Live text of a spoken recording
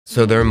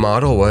So their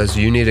model was,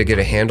 you need to get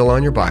a handle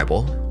on your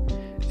Bible,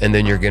 and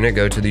then you're going to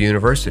go to the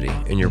university.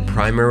 And your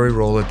primary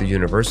role at the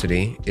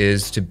university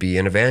is to be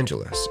an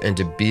evangelist and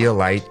to be a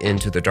light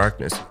into the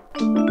darkness.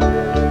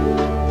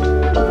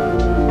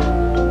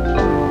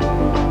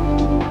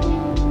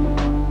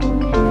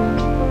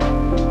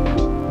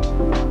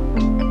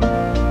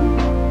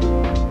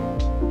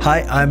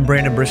 Hi, I'm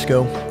Brandon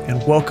Briscoe,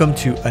 and welcome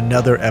to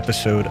another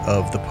episode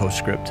of The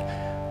Postscript,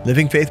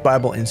 Living Faith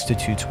Bible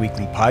Institute's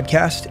weekly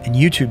podcast and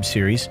YouTube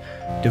series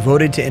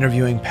devoted to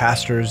interviewing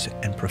pastors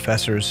and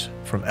professors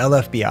from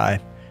LFBI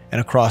and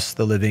across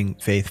the Living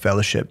Faith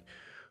Fellowship.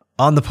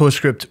 On The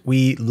Postscript,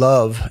 we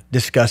love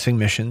discussing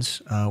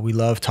missions. We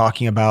love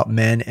talking about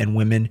men and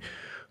women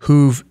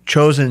who've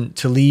chosen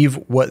to leave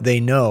what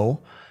they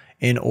know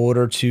in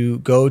order to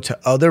go to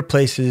other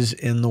places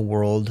in the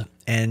world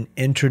and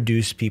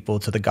introduce people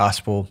to the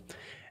gospel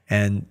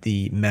and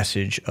the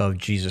message of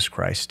Jesus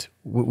Christ.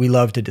 We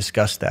love to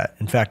discuss that.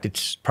 In fact,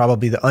 it's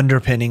probably the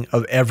underpinning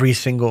of every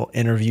single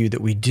interview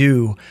that we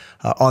do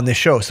on this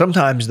show.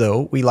 Sometimes,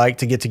 though, we like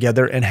to get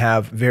together and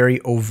have very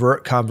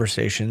overt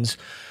conversations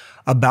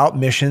about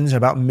missions,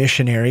 about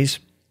missionaries,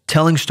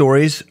 telling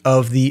stories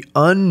of the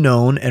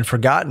unknown and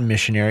forgotten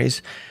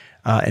missionaries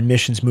and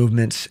missions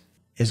movements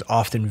is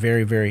often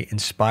very, very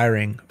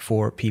inspiring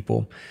for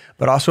people,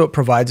 but also it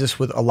provides us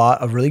with a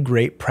lot of really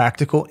great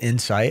practical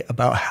insight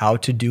about how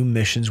to do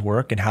missions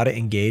work and how to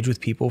engage with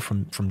people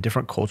from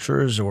different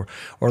cultures or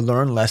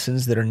learn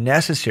lessons that are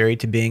necessary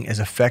to being as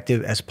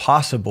effective as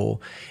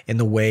possible in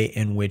the way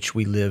in which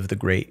we live the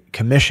Great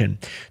Commission.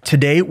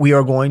 Today, we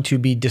are going to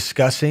be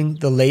discussing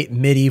the late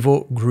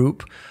medieval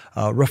group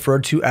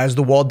referred to as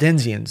the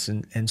Waldensians.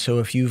 And so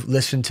if you've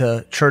listened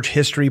to church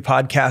history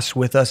podcasts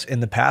with us in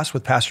the past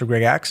with Pastor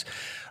Greg Axe,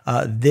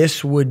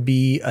 this would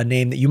be a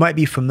name that you might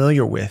be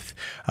familiar with.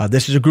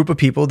 This is a group of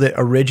people that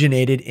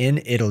originated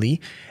in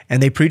Italy,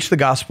 and they preached the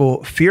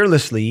gospel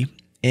fearlessly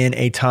in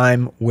a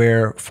time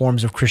where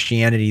forms of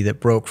Christianity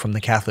that broke from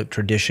the Catholic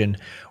tradition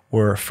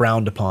were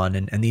frowned upon,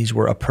 and these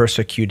were a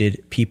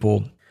persecuted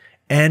people.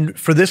 And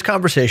for this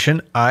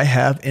conversation, I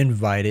have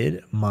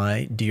invited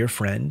my dear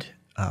friend,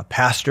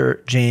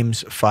 Pastor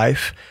James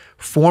Fyffe,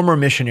 former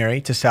missionary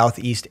to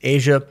Southeast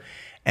Asia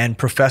and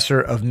professor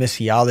of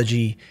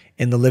missiology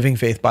in the Living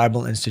Faith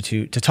Bible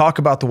Institute, to talk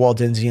about the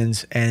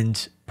Waldensians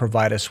and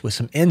provide us with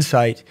some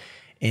insight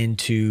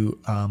into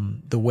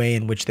the way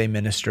in which they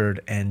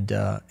ministered and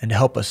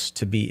help us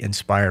to be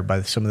inspired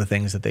by some of the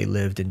things that they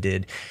lived and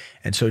did.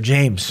 And so,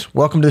 James,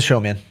 welcome to the show,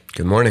 man.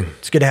 Good morning.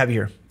 It's good to have you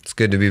here. It's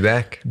good to be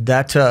back.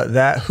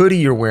 That hoodie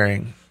you're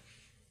wearing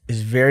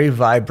is very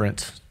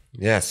vibrant.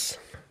 Yes,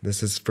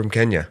 this is from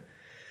Kenya.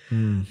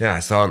 Yeah,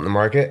 I saw it in the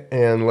market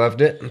and loved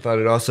it. I thought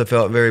it also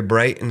felt very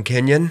bright and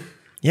Kenyan.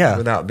 Yeah,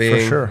 without being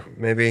for sure.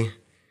 Maybe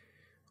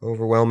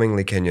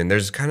overwhelmingly Kenyan.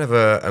 There's kind of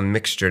a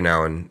mixture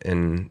now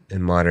in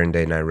modern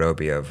day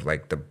Nairobi of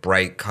like the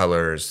bright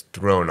colors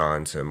thrown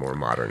onto more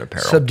modern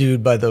apparel.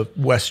 Subdued by the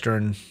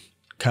Western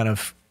kind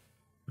of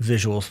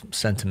visual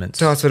sentiments.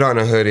 Toss it on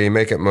a hoodie,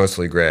 make it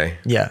mostly gray.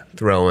 Yeah.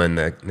 Throw in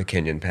the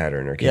Kenyan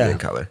pattern or Kenyan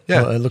color.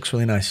 Yeah. Well, it looks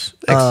really nice.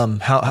 How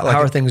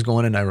are things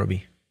going in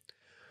Nairobi?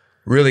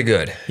 Really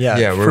good.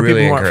 Yeah, we're for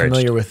really people who encouraged.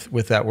 aren't familiar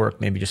with that work,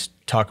 maybe just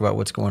talk about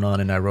what's going on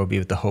in Nairobi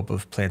with the hope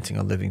of planting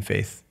a Living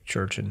Faith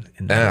church in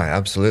Nairobi. Yeah,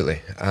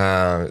 absolutely.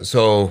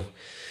 So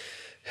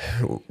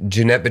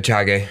Jeanette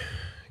Bachage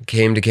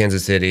came to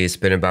Kansas City,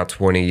 spent about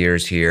 20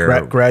 years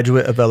here.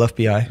 Graduate of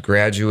LFBI.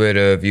 Graduate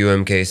of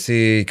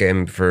UMKC,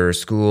 came for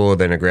school,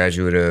 then a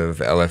graduate of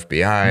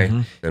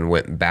LFBI, then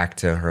went back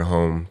to her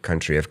home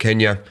country of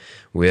Kenya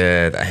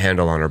with a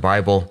handle on her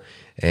Bible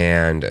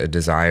and a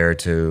desire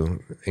to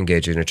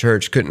engage in a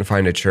church. Couldn't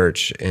find a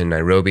church in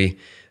Nairobi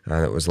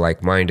that was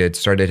like-minded.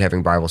 Started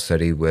having Bible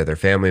study with her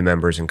family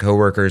members and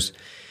coworkers.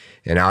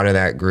 And out of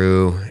that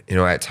grew,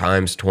 at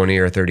times 20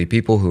 or 30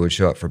 people who would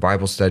show up for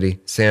Bible study.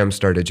 Sam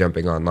started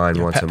jumping online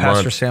once a month.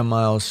 Pastor Sam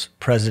Miles,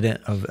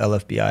 president of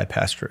LFBI,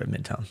 pastor at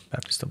Midtown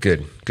Baptist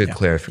Temple. Good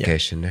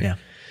clarification there. Yeah.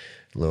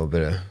 A little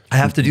bit of... I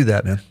have to do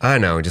that, man. I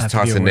know, just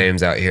tossing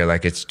names out here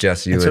like it's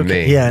just you and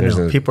me. Yeah, I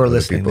know. People are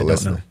listening. They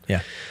don't know.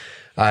 Yeah.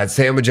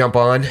 Sam would jump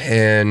on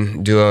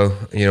and do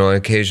an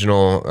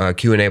occasional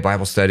Q&A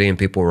Bible study, and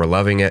people were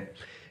loving it.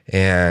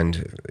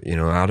 And,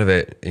 out of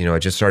it, it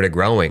just started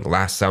growing.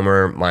 Last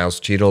summer,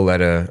 Miles Cheadle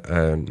led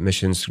a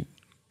missions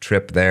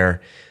trip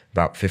there.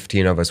 About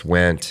 15 of us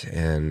went,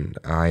 and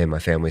I and my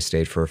family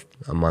stayed for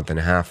a month and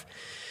a half.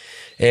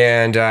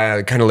 And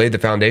kind of laid the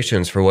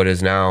foundations for what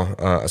is now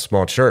a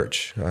small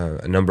church.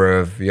 A number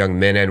of young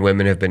men and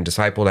women have been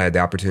discipled. I had the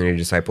opportunity to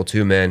disciple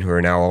 2 men who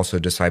are now also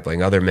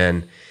discipling other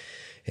men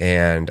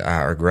and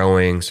are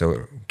growing.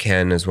 So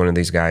Ken is one of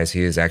these guys.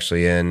 He is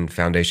actually in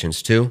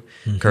Foundations 2,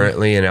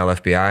 currently in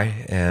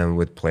LFBI, and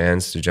with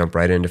plans to jump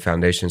right into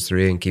Foundations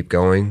 3 and keep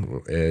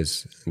going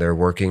as they're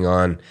working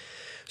on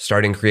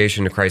starting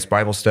Creation to Christ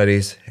Bible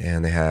studies.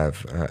 And they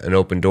have an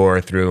open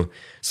door through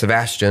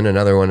Sebastian,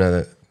 another one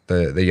of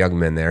the young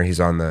men there. He's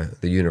on the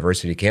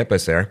university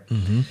campus there.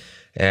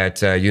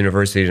 at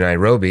University of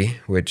Nairobi,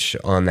 which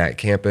on that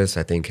campus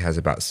I think has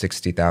about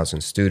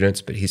 60,000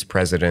 students, but he's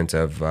president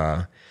of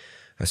a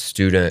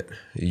student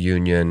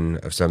union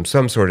of some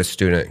sort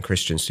of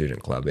Christian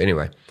student club.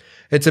 Anyway,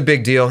 it's a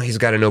big deal. He's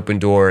got an open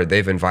door.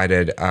 They've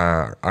invited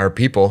our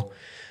people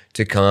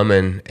to come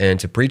and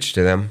to preach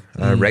to them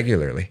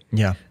regularly.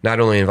 Yeah. Not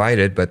only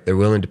invited, but they're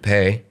willing to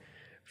pay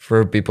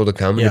for people to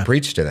come and to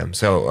preach to them.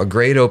 So a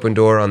great open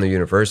door on the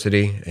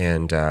university,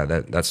 and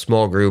that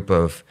small group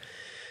of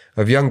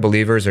young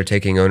believers are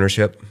taking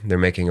ownership. They're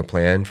making a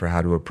plan for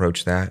how to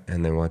approach that,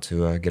 and they want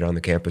to get on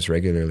the campus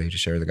regularly to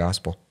share the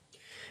gospel.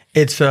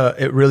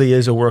 It really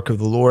is a work of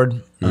the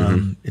Lord.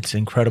 It's an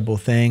incredible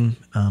thing.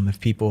 If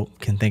people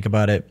can think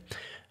about it,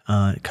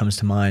 it comes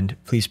to mind.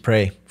 Please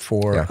pray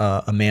for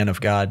a man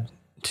of God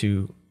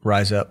to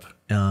rise up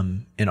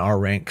in our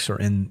ranks,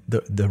 or in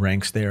the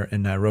ranks there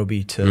in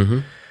Nairobi,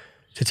 to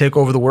take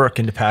over the work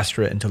and to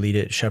pastor it and to lead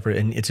it, shepherd.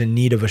 And it's in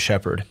need of a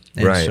shepherd.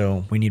 And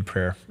so we need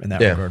prayer in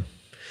that regard.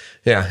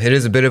 Yeah, it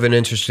is a bit of an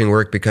interesting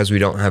work because we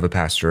don't have a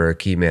pastor or a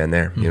key man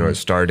there. You know, it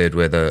started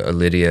with a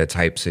Lydia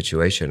type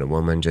situation, a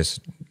woman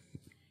just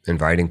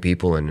inviting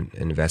people and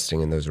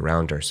investing in those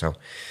around her. So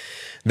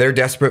they're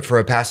desperate for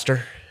a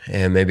pastor,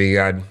 and maybe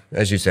God,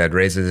 as you said,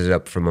 raises it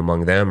up from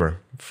among them or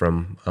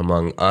from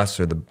among us,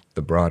 or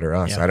the broader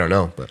us. I don't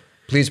know, but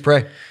please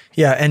pray.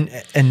 Yeah,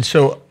 and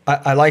so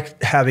I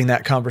like having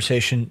that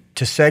conversation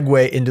to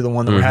segue into the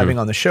one that we're having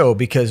on the show,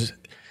 because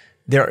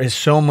there is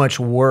so much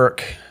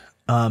work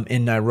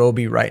in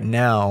Nairobi right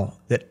now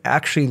that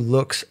actually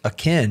looks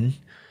akin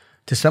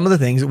to some of the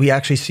things that we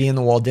actually see in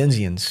the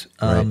Waldensians.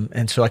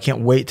 And so I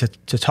can't wait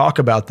to talk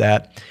about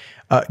that.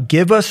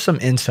 Give us some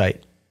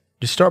insight.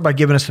 Just start by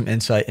giving us some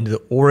insight into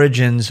the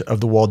origins of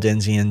the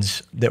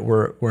Waldensians that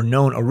were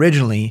known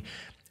originally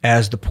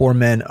as the Poor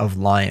Men of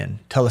Lion.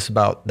 Tell us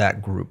about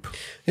that group.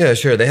 Yeah,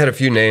 sure. They had a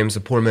few names: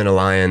 the Poor Men of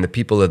Lion, the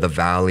People of the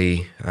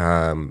Valley.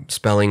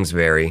 Spellings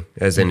vary,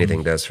 as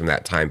anything does from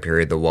that time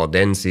period. The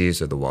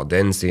Waldenses, or the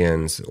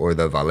Waldensians, or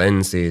the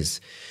Valenses.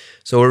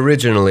 So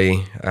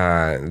originally,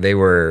 they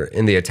were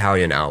in the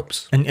Italian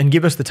Alps. And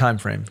give us the time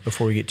frame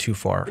before we get too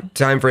far.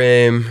 Time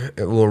frame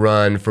will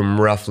run from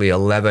roughly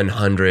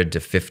 1100 to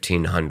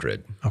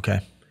 1500. Okay.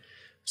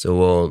 So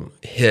we'll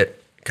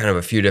hit kind of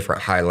a few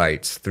different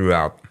highlights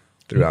throughout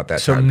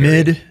that so time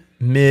period.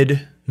 So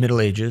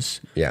Middle Ages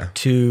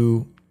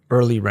to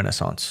early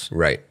Renaissance.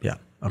 Right. Yeah.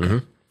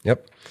 Okay.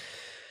 Yep.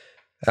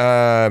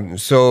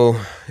 So,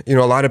 a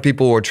lot of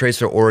people will trace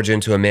their origin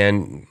to a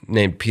man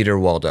named Peter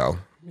Waldo.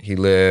 He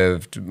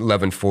lived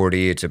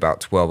 1140 to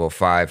about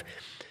 1205.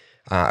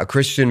 A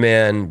Christian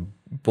man,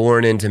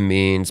 born into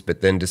means,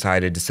 but then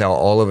decided to sell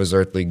all of his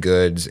earthly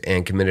goods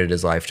and committed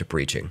his life to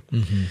preaching.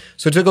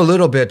 So it took a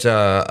little bit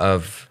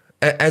of,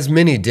 as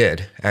many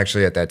did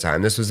actually at that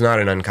time. This was not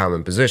an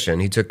uncommon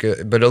position. He took,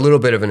 but a little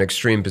bit of an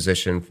extreme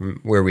position from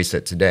where we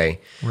sit today.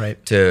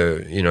 Right.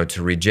 To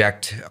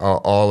reject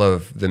all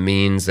of the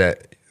means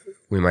that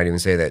we might even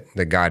say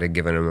that God had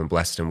given him and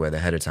blessed him with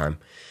ahead of time.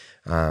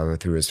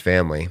 Through his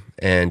family,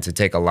 and to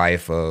take a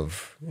life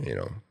of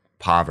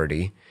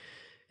poverty,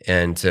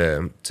 and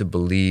to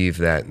believe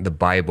that the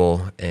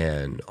Bible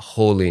and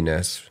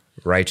holiness,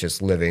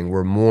 righteous living,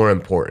 were more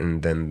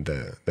important than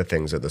the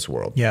things of this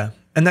world. Yeah,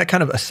 and that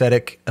kind of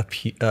ascetic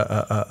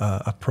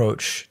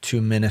approach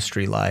to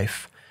ministry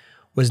life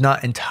was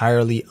not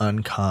entirely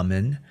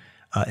uncommon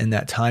in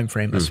that time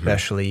frame,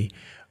 especially,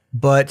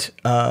 but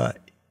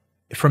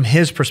from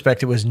his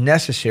perspective, was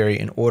necessary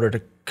in order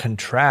to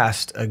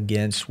contrast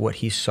against what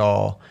he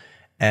saw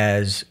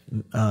as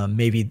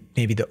maybe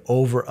the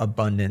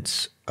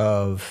overabundance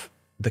of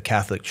the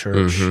Catholic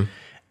Church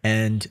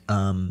and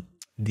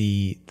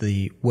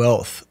the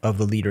wealth of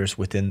the leaders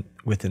within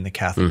the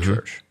Catholic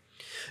Church.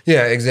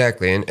 Yeah,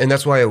 exactly, and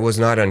that's why it was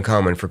not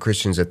uncommon for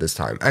Christians at this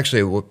time.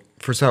 Actually,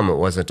 for some, it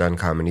wasn't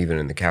uncommon even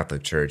in the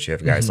Catholic Church. You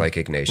have guys like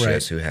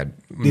Ignatius who had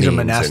these are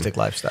monastic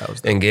lifestyles,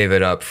 and gave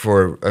it up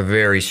for a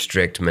very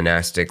strict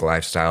monastic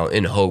lifestyle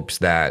in hopes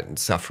that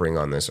suffering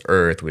on this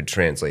earth would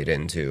translate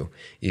into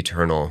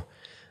eternal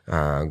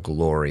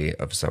glory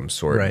of some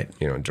sort,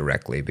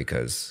 directly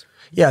because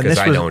I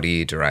don't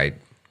eat or I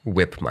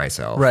whip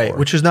myself. Right,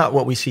 which is not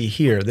what we see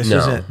here.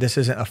 This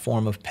isn't a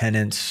form of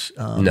penance.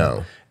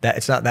 No. That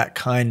it's not that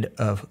kind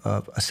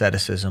of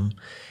asceticism.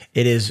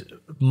 It is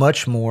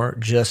much more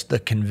just the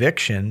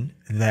conviction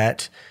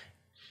that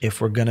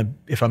if I'm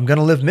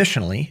gonna live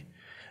missionally,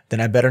 then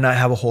I better not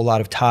have a whole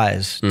lot of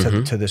ties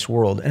to this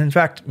world. And in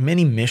fact,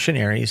 many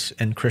missionaries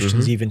and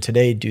Christians even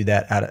today do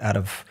that out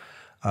of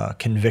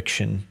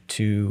conviction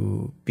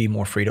to be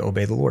more free to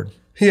obey the Lord.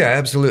 Yeah,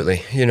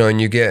 absolutely. And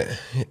you get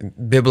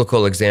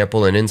biblical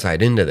example and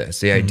insight into this.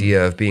 The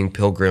idea of being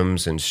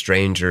pilgrims and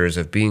strangers,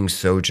 of being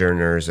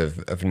sojourners,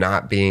 of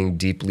not being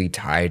deeply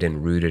tied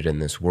and rooted in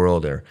this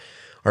world are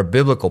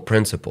biblical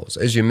principles.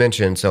 As you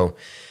mentioned, so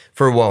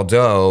for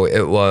Waldo,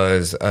 it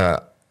was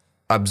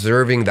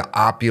observing the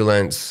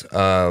opulence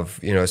of,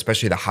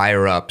 especially the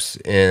higher ups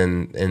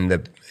in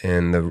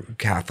the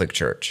Catholic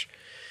Church.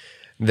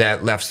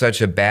 that left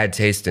such a bad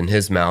taste in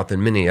his mouth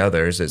and many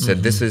others that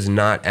said, this is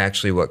not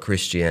actually what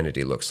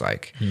Christianity looks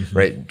like,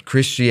 right?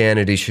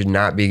 Christianity should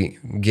not be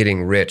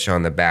getting rich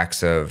on the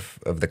backs of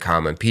the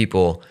common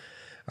people.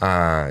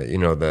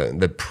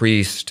 The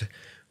priest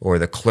or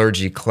the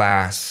clergy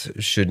class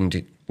shouldn't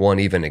one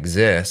even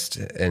exist,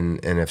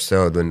 and if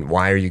so, then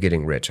why are you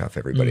getting rich off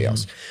everybody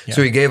else? Yeah.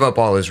 So he gave up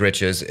all his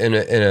riches in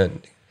a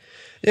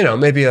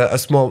maybe a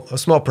small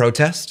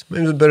protest,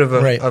 maybe a bit of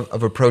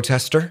a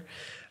protester.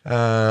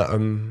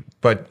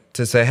 But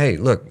to say, hey,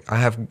 look, I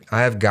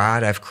have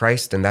God, I have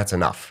Christ, and that's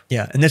enough.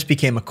 Yeah, and this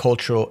became a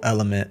cultural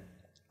element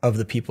of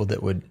the people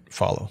that would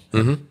follow.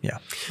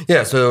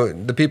 Yeah. So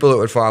the people that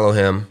would follow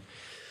him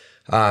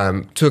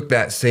took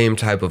that same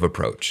type of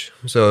approach.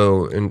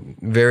 So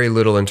very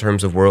little in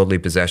terms of worldly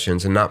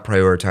possessions, and not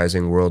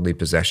prioritizing worldly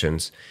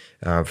possessions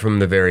from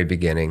the very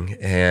beginning.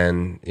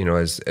 And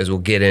as we'll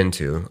get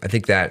into, I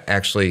think that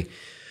actually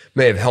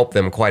may have helped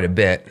them quite a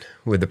bit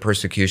with the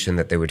persecution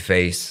that they would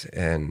face.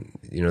 And,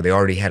 they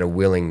already had a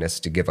willingness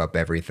to give up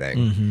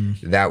everything.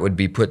 That would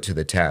be put to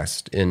the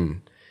test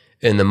in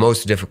the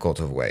most difficult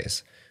of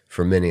ways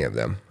for many of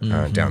them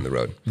down the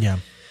road. Yeah.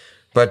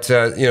 But,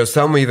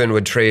 some even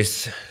would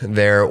trace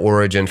their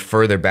origin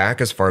further back,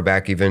 as far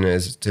back even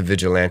as to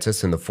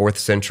Vigilantus in the 4th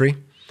century.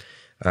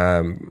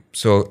 A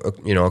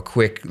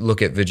quick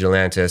look at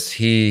Vigilantus.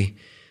 He,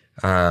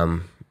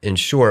 in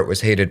short,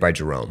 was hated by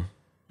Jerome.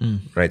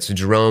 Right, so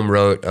Jerome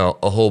wrote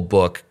a whole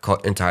book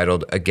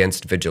entitled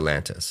 "Against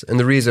Vigilantus," and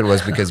the reason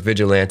was because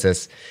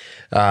Vigilantus,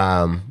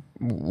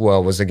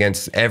 was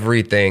against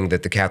everything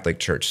that the Catholic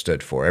Church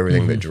stood for,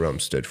 everything that Jerome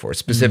stood for,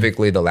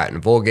 specifically the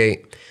Latin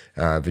Vulgate.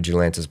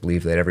 Vigilantus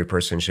believed that every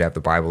person should have the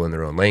Bible in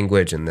their own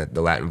language, and that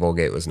the Latin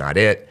Vulgate was not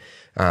it.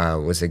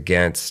 Was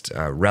against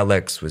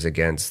relics, was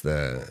against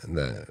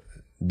the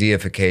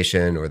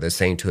deification or the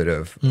sainthood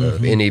of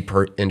any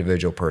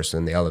individual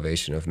person, the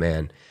elevation of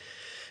man.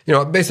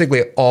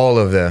 Basically all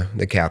of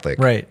the Catholic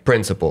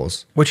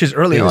principles. Which is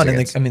early on.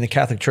 The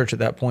Catholic Church at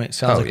that point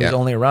sounds like it was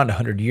only around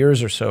 100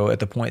 years or so at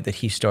the point that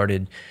he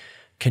started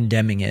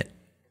condemning it.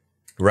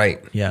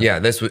 Right. Yeah.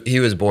 He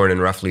was born in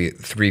roughly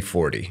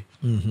 340,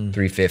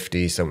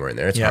 350, somewhere in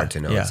there. It's hard to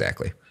know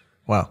exactly.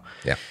 Wow.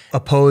 Yeah.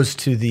 Opposed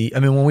to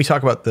when we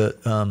talk about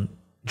the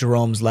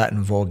Jerome's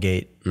Latin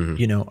Vulgate,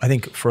 I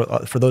think for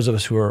those of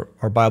us who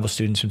are Bible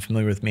students and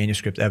familiar with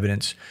manuscript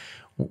evidence,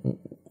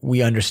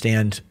 we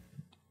understand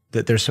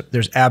that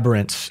there's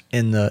aberrance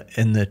in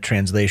the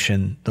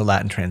translation, the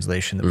Latin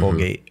translation that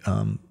Vulgate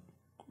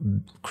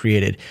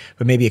created.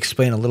 But maybe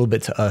explain a little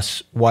bit to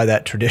us why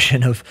that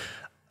tradition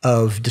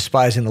of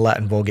despising the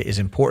Latin Vulgate is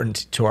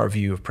important to our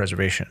view of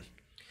preservation.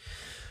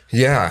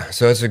 Yeah,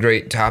 so it's a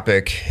great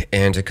topic,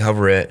 and to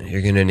cover it,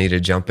 you're going to need to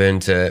jump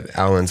into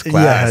Alan's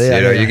class.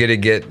 You're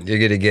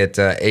going to get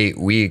 8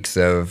 weeks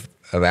of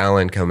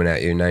Alan coming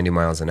at you 90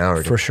 miles an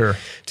hour to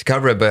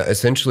cover it. But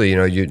essentially,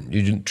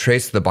 you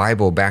trace the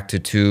Bible back to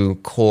 2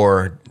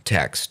 core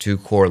texts, 2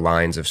 core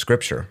lines of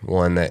Scripture.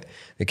 One that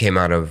came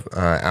out of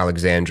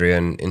Alexandria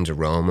and into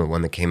Rome, and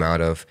one that came out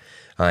of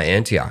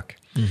Antioch.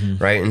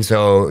 Right, and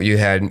so you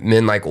had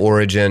men like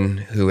Origen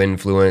who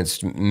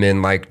influenced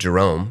men like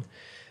Jerome.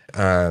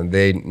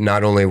 They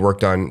not only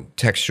worked on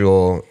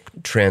textual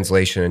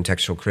translation and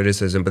textual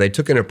criticism, but they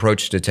took an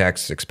approach to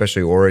text,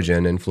 especially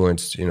Origen,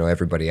 influenced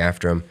everybody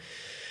after him,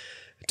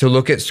 to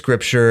look at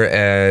Scripture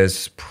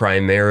as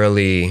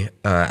primarily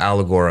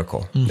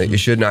allegorical, that you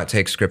should not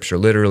take Scripture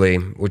literally,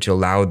 which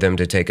allowed them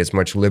to take as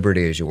much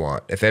liberty as you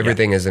want. If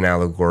everything is an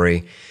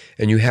allegory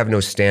and you have no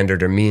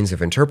standard or means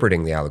of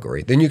interpreting the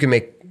allegory, then you can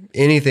make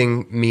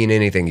anything mean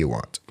anything you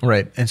want.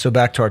 Right. And so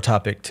back to our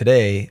topic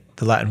today,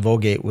 the Latin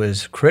Vulgate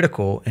was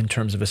critical in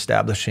terms of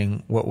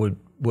establishing what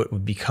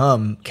would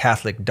become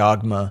Catholic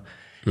dogma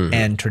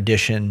and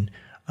tradition,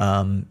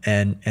 and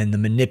the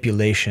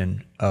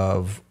manipulation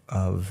of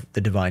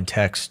the divine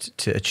text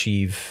to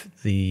achieve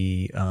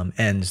the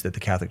ends that the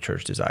Catholic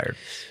Church desired.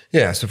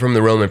 Yeah, so from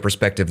the Roman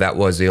perspective, that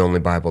was the only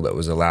Bible that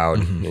was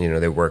allowed.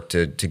 They worked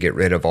to get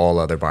rid of all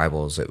other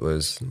Bibles. It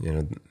was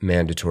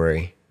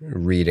mandatory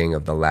reading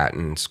of the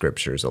Latin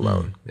scriptures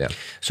alone. Yeah.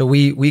 So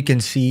we can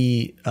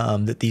see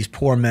that these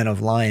poor men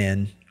of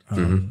Lyon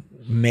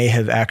may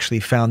have actually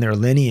found their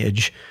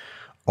lineage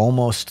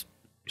almost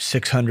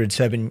 600,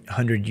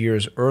 700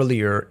 years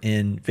earlier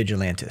in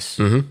Vigilantus.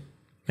 Yep.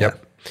 Yeah.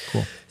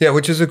 Cool. Yeah,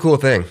 which is a cool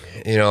thing,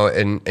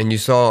 and you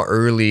saw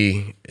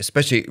early,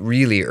 especially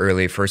really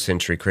early 1st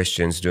century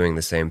Christians doing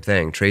the same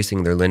thing,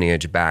 tracing their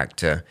lineage back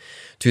to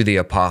the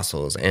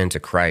apostles and to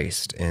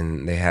Christ,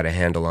 and they had a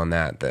handle on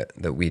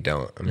that we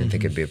don't. I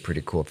think it'd be a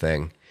pretty cool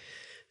thing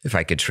if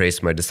I could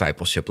trace my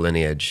discipleship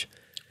lineage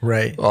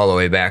all the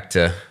way back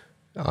to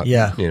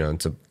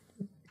to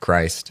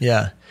Christ.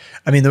 Yeah,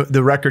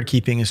 the record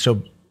keeping is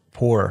so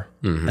poor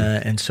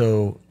and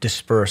so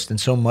dispersed, and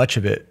so much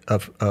of it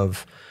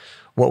of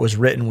what was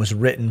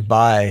written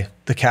by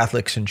the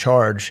Catholics in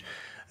charge.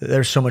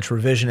 There's so much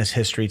revisionist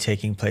history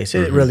taking place.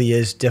 It really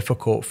is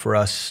difficult for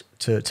us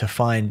to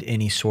find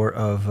any sort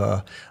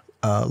of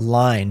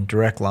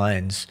direct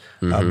lines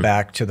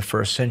back to the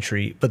first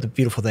century. But the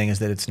beautiful thing is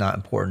that it's not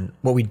important.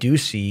 What we do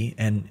see,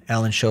 and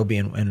Alan Shelby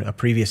in a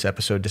previous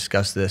episode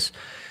discussed this,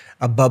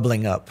 a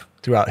bubbling up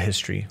throughout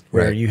history,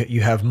 where Right.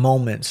 you have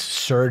moments,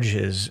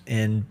 surges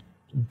in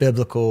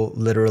biblical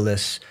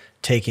literalists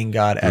taking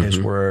God at His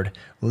word,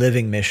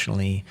 living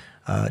missionally,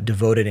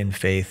 devoted in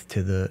faith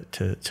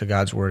to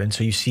God's word. And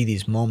so you see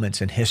these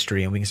moments in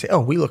history, and we can say, oh,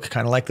 we look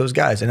kind of like those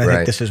guys. And I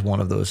think this is one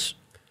of those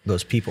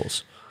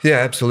peoples. Yeah,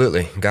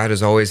 absolutely. God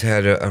has always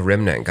had a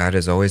remnant. God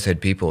has always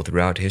had people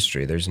throughout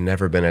history. There's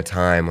never been a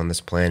time on this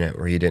planet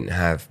where He didn't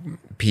have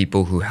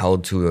people who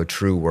held to a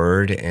true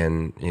word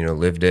and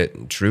lived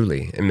it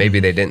truly. And maybe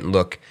they didn't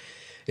look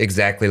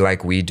exactly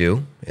like we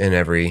do in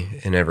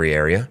every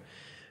area,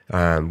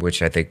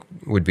 which I think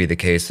would be the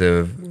case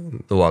of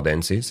the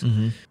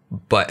Waldensians,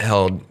 but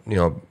held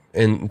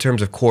in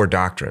terms of core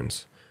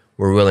doctrines,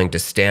 were willing to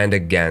stand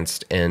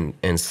against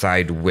and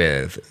side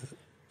with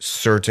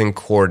certain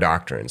core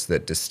doctrines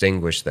that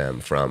distinguish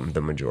them from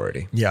the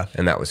majority. Yeah.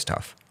 And that was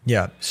tough.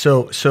 Yeah.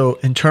 So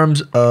in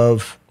terms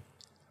of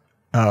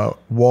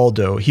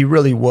Waldo, he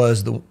really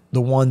was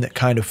the one that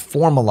kind of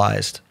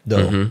formalized,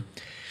 though,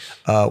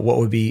 what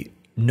would be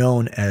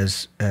known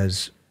as a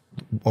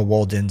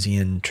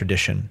Waldensian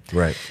tradition.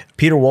 Right.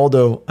 Peter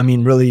Waldo,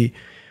 really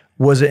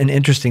was an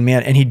interesting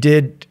man, and he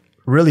did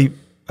really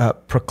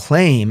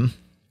proclaim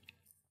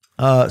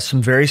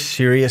some very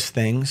serious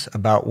things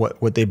about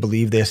what they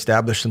believed. They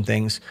established some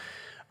things.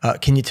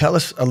 Can you tell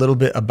us a little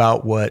bit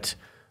about what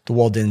the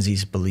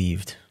Waldensians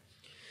believed?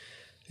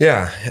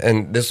 Yeah,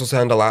 and this will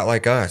sound a lot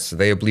like us.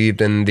 They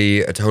believed in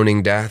the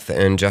atoning death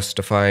and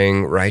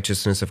justifying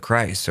righteousness of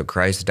Christ. So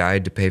Christ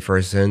died to pay for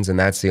our sins, and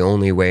that's the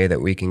only way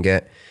that we can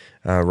get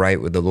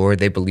right with the Lord.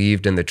 They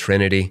believed in the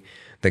Trinity,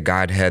 the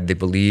Godhead. They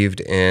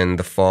believed in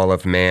the fall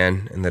of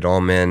man and that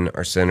all men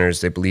are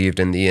sinners. They believed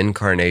in the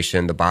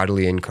incarnation, the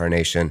bodily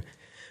incarnation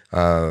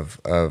of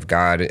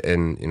God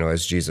and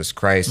as Jesus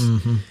Christ.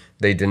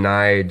 They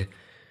denied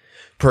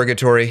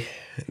purgatory.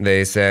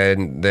 They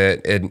said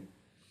that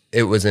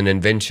it was an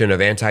invention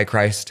of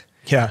Antichrist.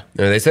 Yeah.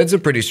 They said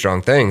some pretty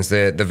strong things.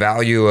 The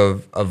value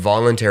of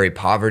voluntary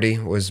poverty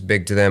was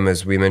big to them,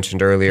 as we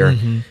mentioned earlier.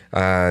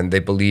 They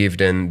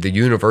believed in the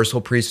universal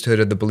priesthood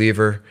of the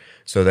believer,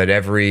 so that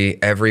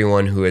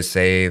everyone who is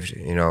saved,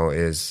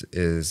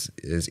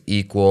 is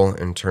equal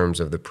in terms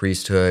of the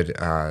priesthood.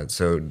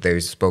 So they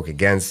spoke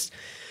against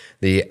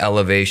the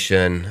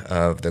elevation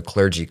of the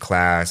clergy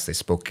class. They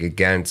spoke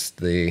against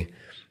the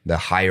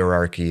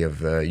hierarchy of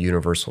the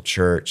universal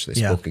church. They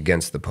spoke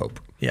against the Pope.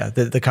 Yeah,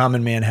 the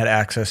common man had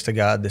access to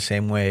God the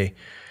same way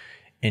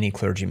any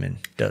clergyman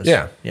does.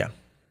 Yeah. Yeah,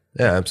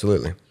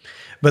 absolutely.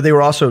 But they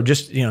were also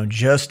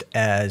just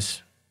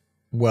as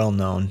well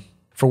known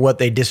for what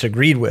they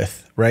disagreed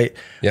with, right?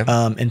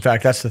 Yeah. In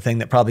fact, that's the thing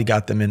that probably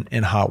got them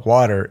in hot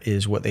water,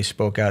 is what they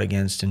spoke out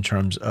against in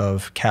terms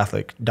of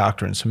Catholic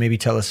doctrine. So maybe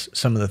tell us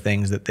some of the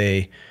things that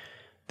they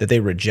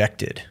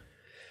rejected.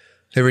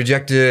 They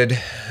rejected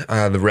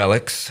the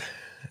relics.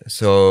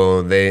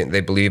 So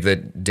they believed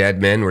that dead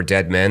men were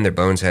dead men. Their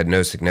bones had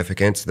no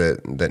significance,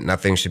 that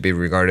nothing should be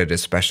regarded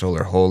as special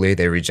or holy.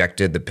 They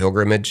rejected the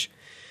pilgrimage.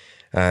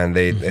 And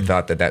they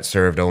thought that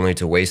served only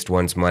to waste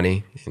one's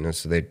money.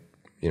 So they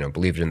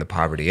believed in the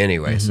poverty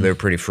anyway. So they were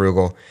pretty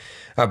frugal.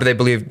 But they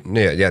believed,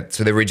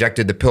 so they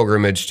rejected the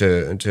pilgrimage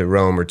to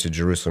Rome or to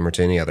Jerusalem or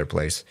to any other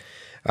place.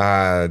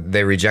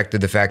 They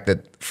rejected the fact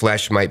that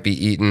flesh might be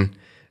eaten.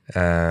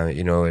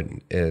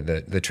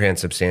 The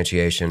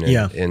transubstantiation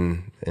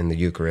in the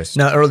Eucharist.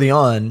 Now, early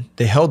on,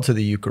 they held to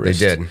the Eucharist.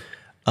 They did.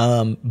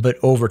 But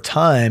over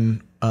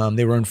time,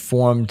 they were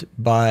informed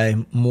by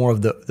more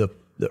of the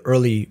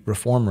early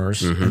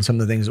reformers and some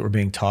of the things that were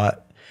being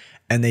taught,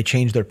 and they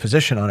changed their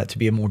position on it to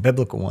be a more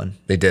biblical one.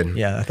 They did.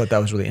 Yeah, I thought that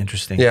was really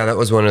interesting. Yeah, that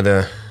was one of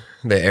the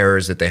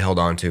errors that they held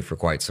on to for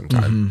quite some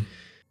time.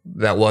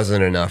 That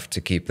wasn't enough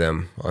to keep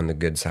them on the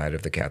good side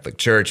of the Catholic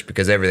Church,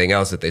 because everything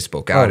else that they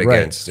spoke out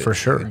against, for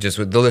sure. Just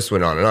the list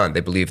went on and on. They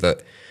believed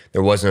that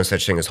there was no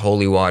such thing as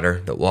holy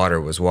water, that water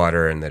was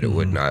water, and that it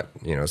would not,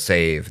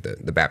 save.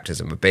 The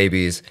baptism of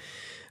babies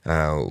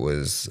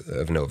was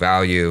of no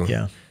value.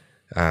 Yeah,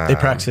 they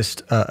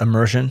practiced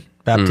immersion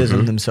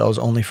baptism themselves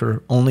only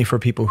for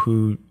people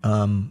who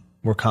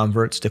were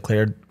converts,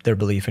 declared their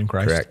belief in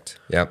Christ. Correct.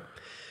 Yep.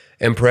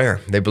 And prayer.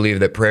 They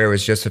believed that prayer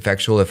was just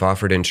effectual if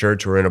offered in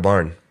church or in a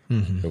barn,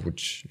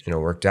 which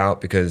worked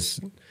out because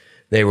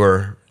they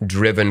were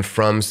driven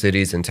from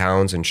cities and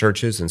towns and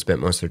churches and spent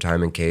most of their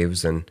time in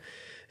caves and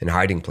in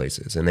hiding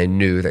places. And they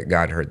knew that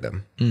God heard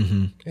them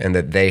and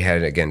that they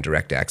had, again,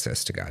 direct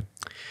access to God.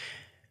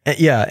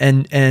 Yeah,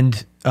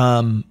 and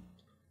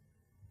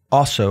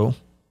also,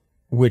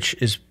 which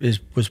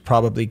was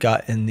probably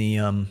got in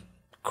the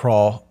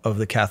crawl of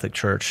the Catholic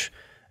Church,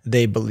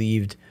 they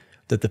believed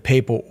that the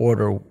papal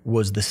order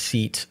was the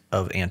seat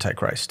of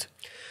Antichrist,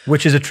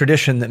 which is a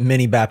tradition that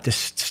many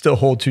Baptists still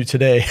hold to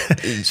today.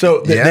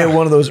 So they're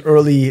one of those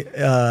early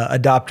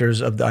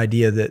adopters of the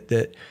idea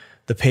that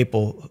the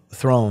papal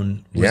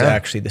throne was Yeah.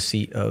 actually the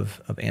seat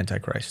of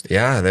Antichrist.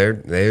 Yeah,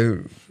 they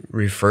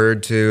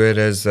referred to it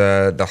as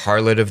the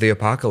harlot of the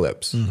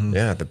apocalypse.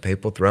 Yeah, the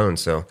papal throne.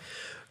 So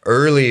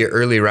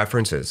early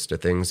references to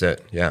things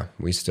that,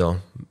 we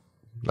still,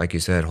 like you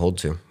said, hold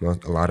to,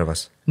 a lot of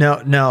us.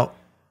 Now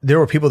there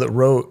were people that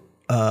wrote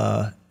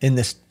in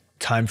this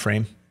time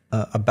frame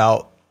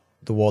about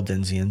the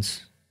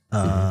Waldensians.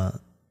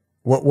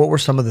 What were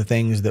some of the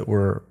things that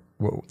were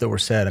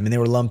said? I mean, they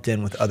were lumped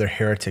in with other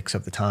heretics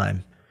of the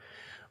time.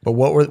 But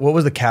what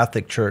was the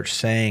Catholic Church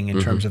saying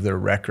in terms of their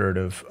record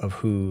of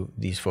who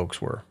these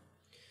folks were?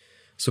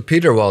 So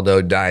Peter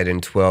Waldo died in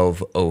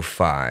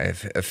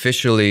 1205.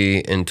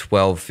 Officially in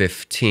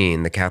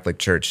 1215, the Catholic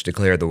Church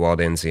declared the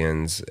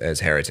Waldensians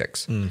as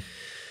heretics.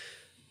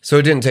 So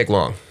it didn't take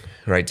long,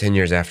 right? 10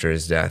 years after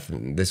his death,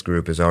 this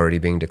group is already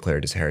being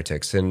declared as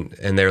heretics, and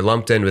they're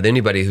lumped in with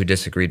anybody who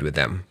disagreed with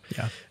them.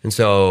 Yeah. And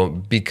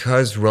so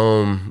because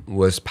Rome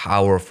was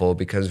powerful,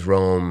 because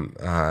Rome,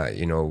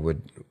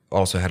 would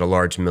also had a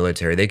large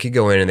military, they could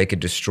go in and they could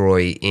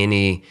destroy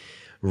any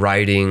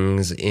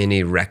writings,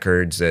 any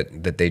records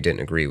that they didn't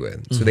agree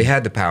with. So they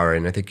had the power,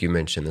 and I think you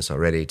mentioned this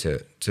already,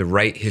 to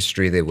write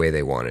history the way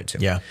they wanted to.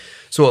 Yeah.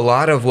 So a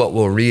lot of what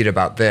we'll read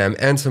about them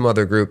and some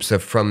other groups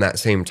from that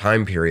same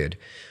time period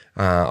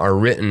are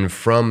written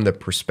from the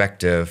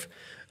perspective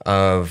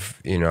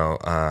of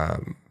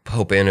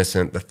Pope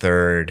Innocent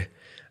III,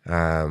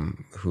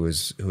 who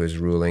was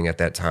ruling at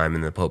that time,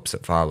 and the popes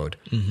that followed,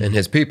 and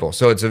his people.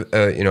 So it's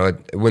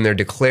when they're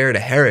declared a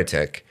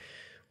heretic,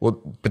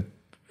 but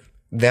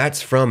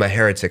that's from a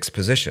heretic's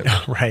position.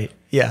 Right.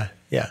 Yeah.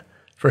 Yeah.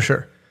 For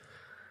sure.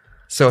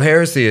 So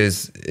heresy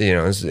is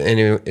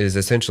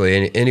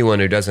essentially anyone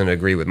who doesn't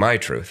agree with my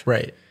truth.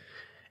 Right.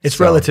 It's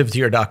relative to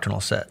your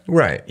doctrinal set.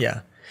 Right.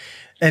 Yeah.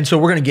 And so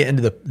we're going to get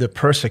into the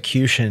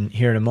persecution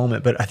here in a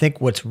moment, but I think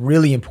what's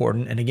really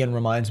important, and again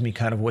reminds me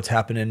kind of what's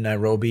happened in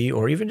Nairobi,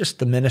 or even just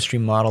the ministry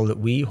model that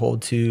we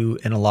hold to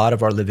in a lot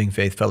of our Living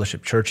Faith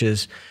Fellowship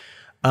churches.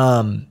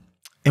 In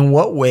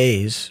what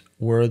ways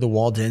were the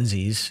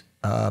Waldenses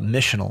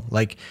missional?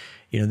 Like,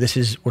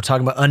 we're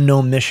talking about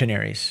unknown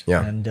missionaries.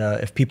 Yeah. And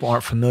if people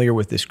aren't familiar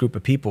with this group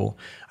of people,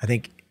 I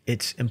think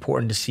it's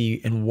important to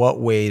see in what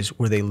ways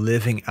were they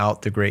living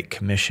out the Great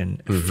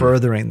Commission,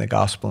 furthering the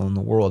gospel in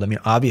the world. I mean,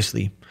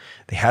 obviously,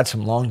 they had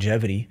some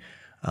longevity.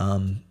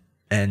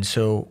 And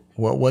so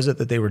what was it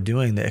that they were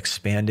doing that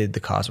expanded the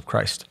cause of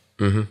Christ?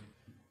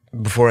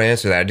 Before I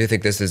answer that, I do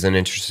think this is an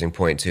interesting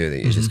point, too, that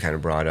you just kind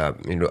of brought up.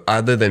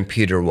 Other than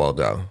Peter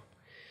Waldo,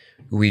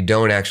 we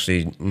don't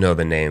actually know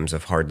the names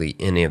of hardly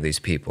any of these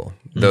people,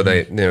 though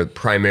they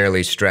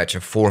primarily stretch a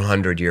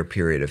 400-year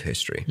period of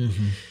history.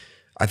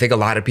 I think a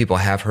lot of people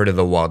have heard of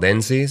the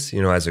Waldenses,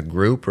 as a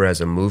group or as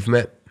a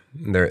movement.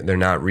 They're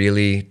not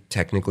really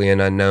technically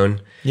an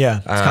unknown. Yeah,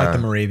 it's kind of like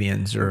the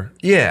Moravians or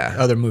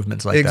other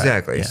movements like that.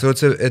 Exactly. So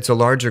it's a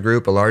larger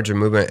group, a larger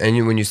movement,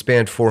 and when you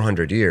span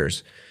 400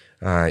 years,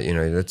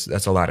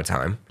 that's a lot of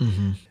time.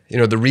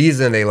 The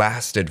reason they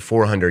lasted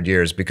 400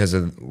 years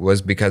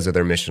was because of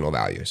their missional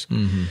values.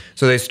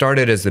 So they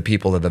started as the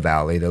people of the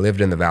valley. They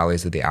lived in the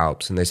valleys of the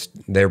Alps, and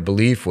their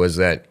belief was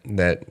that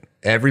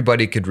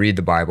everybody could read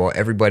the Bible,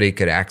 everybody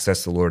could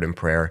access the Lord in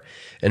prayer,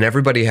 and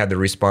everybody had the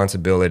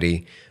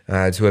responsibility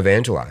to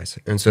evangelize.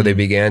 And so they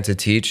began to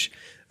teach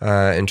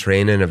and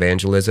train in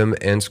evangelism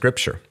and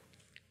Scripture.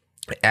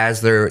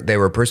 As they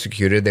were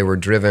persecuted, they were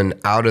driven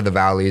out of the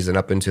valleys and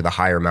up into the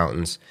higher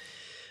mountains.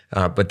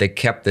 But they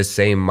kept the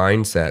same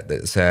mindset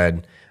that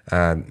said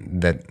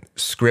that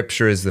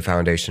Scripture is the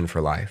foundation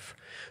for life.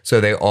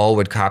 So they all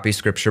would copy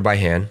Scripture by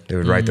hand. They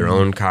would write their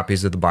own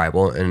copies of the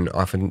Bible, and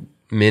often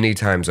many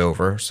times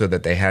over, so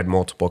that they had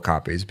multiple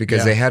copies,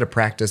 because they had a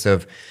practice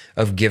of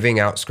giving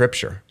out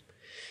Scripture.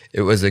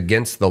 It was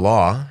against the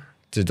law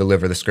to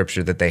deliver the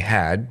Scripture that they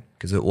had,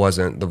 because it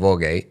wasn't the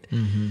Vulgate.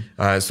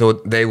 So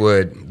they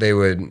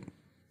would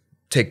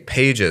take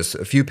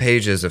a few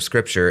pages of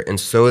Scripture, and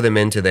sew them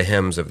into the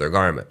hems of their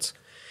garments.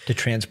 To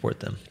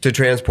transport them. To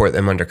transport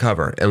them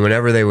undercover. And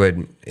whenever they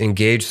would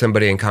engage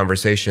somebody in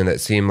conversation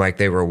that seemed like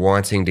they were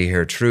wanting to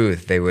hear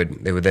truth, they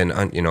would then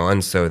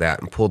unsew that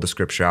and pull the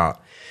Scripture out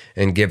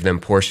and give them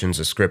portions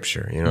of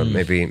Scripture.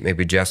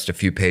 Maybe just a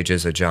few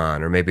pages of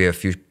John, or maybe a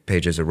few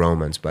pages of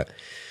Romans. But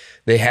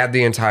they had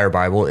the entire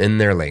Bible in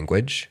their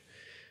language,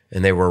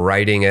 and they were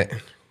writing it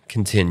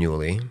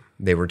continually.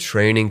 They were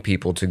training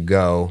people to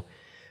go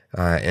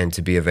and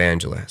to be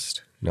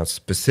evangelists. Now,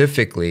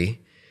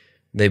 specifically,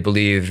 they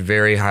believed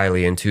very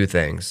highly in two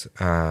things.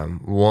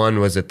 One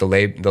was that the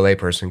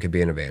layperson could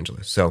be an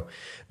evangelist. So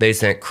they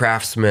sent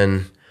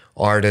craftsmen,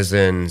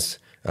 artisans,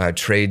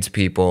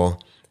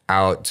 tradespeople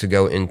out to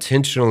go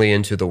intentionally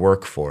into the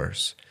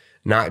workforce,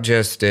 not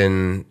just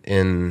in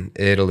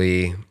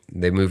Italy.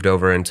 They moved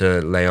over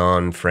into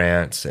Lyon,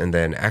 France, and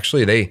then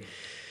actually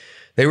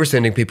they were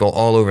sending people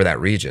all over that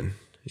region,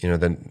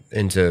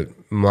 into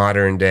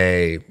modern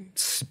day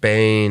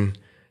Spain,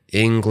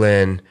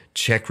 England,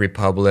 Czech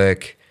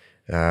Republic,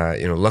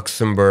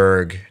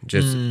 Luxembourg,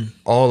 just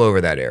all over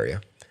that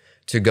area,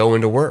 to go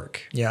into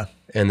work. Yeah.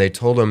 And they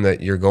told him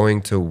that you're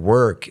going to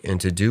work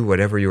and to do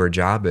whatever your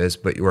job is,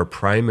 but your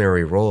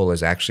primary role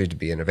is actually to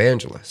be an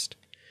evangelist.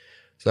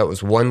 So that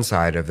was one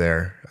side of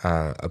their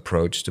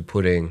approach to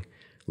putting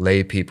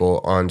lay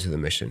people onto the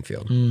mission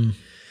field.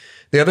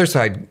 The other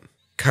side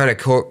kind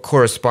of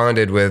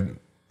corresponded with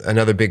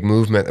another big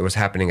movement that was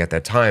happening at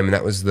that time, and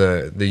that was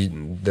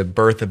the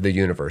birth of the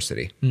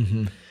university.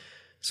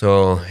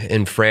 So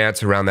in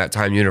France, around that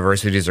time,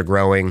 universities are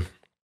growing,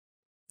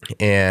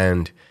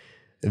 and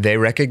they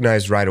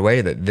recognized right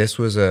away that this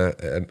was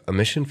a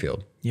mission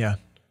field. Yeah.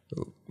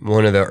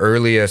 One of the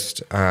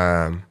earliest,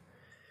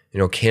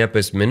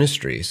 campus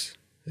ministries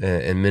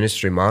and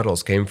ministry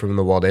models came from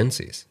the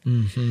Waldensians.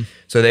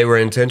 So they were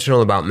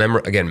intentional about,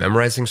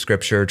 memorizing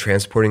Scripture,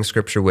 transporting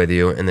Scripture with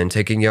you, and then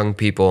taking young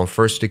people,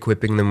 first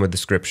equipping them with the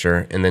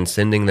Scripture, and then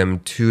sending them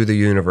to the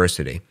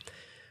university.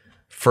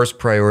 First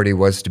priority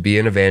was to be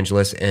an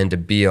evangelist and to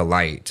be a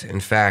light. In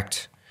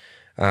fact,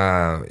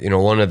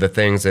 one of the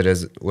things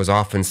that was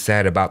often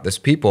said about this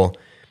people,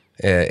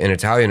 in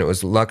Italian, it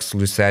was lux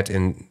lucet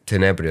in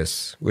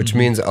tenebris, which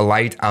means a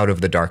light out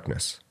of the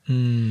darkness.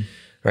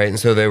 Right, and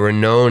so they were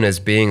known as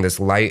being this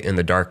light in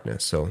the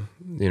darkness. So,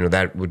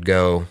 that would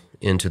go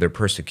into their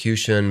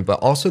persecution, but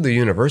also the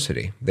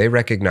university. They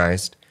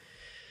recognized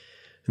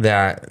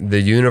that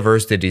the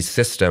university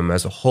system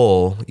as a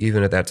whole,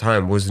 even at that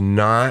time, was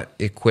not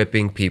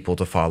equipping people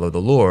to follow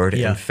the Lord.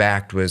 Yeah. In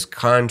fact, was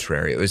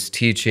contrary. It was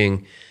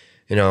teaching,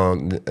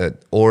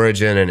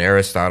 Origen and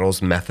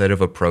Aristotle's method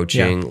of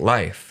approaching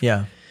life.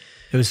 Yeah.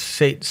 It was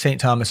St.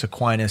 Thomas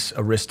Aquinas,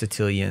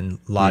 Aristotelian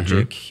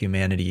logic,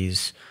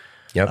 humanities,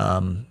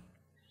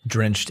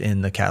 drenched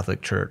in the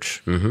Catholic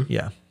Church.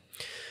 Yeah.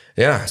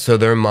 So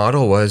their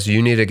model was,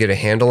 you need to get a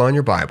handle on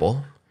your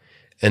Bible,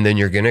 and then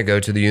you're going to go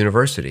to the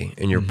university.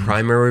 And your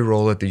primary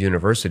role at the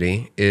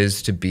university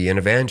is to be an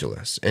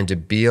evangelist and to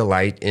be a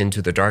light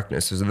into the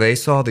darkness. So they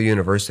saw the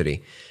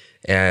university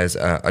as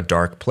a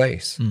dark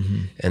place.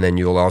 And then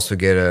you'll also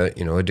get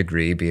a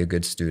degree, be a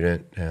good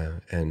student,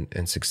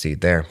 and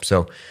succeed there.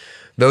 So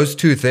those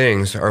two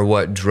things are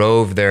what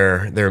drove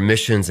their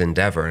missions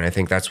endeavor, and I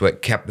think that's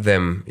what kept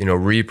them,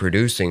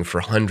 reproducing for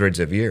hundreds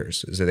of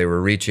years, is that they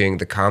were reaching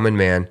the common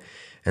man,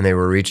 and they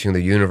were reaching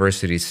the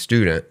university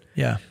student,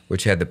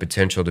 which had the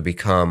potential to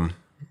become,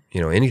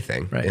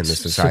 anything in the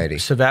society.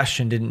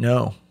 Sebastian didn't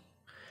know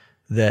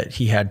that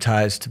he had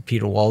ties to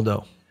Peter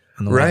Waldo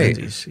and the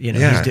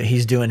Waldensians.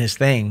 He's doing his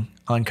thing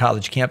on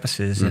college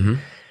campuses,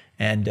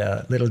 and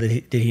little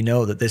did he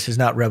know that this is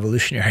not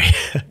revolutionary.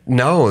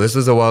 No, this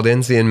is a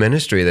Waldensian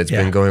ministry that's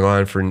been going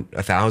on for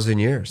 1,000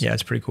 years. Yeah,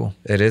 it's pretty cool.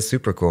 It is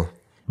super cool.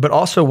 But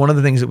also, one of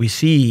the things that we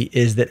see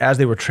is that as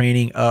they were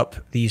training up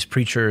these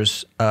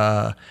preachers,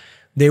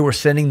 they were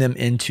sending them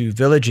into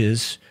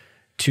villages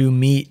to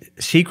meet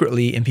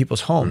secretly in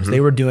people's homes.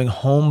 They were doing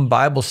home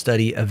Bible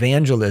study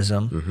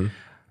evangelism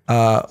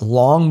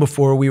long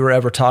before we were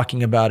ever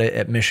talking about it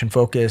at Mission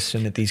Focus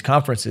and at these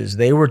conferences.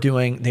 They were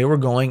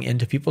going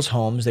into people's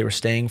homes. They were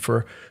staying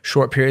for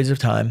short periods of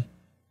time,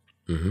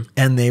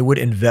 and they would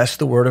invest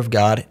the Word of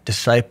God,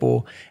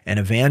 disciple, and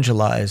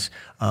evangelize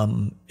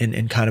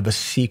in kind of a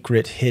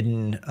secret,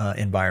 hidden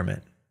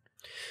environment.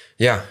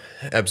 Yeah,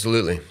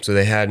 absolutely. So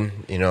they had,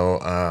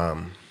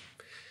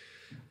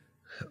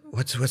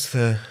 what's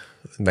the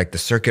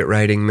circuit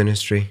riding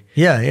ministry?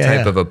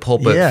 Type of a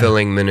pulpit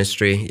filling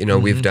ministry.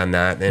 We've done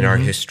that in our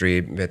history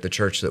at the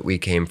church that we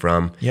came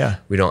from.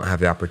 We don't have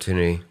the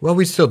opportunity. Well,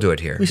 we still do it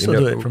here. We still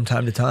do it from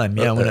time to time.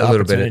 When an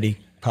opportunity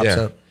pops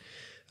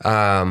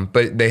up.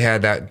 But they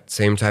had that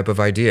same type of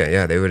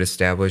idea. They would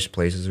establish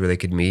places where they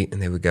could meet,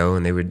 and they would go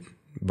and they would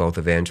both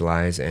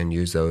evangelize and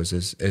use those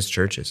as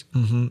churches.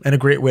 And a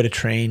great way to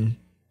train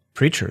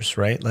preachers,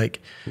 right?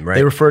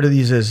 They refer to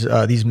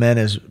these men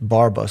as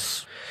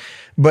barbus.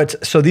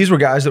 But so these were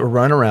guys that were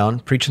running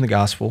around preaching the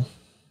gospel,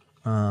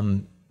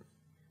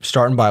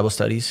 starting Bible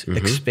studies,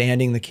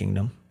 expanding the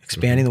kingdom,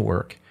 expanding the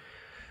work,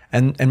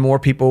 and more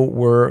people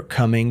were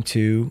coming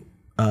to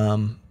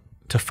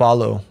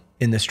follow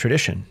in this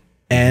tradition.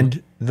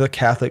 And the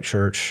Catholic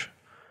Church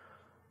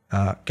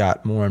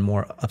got more and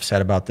more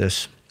upset about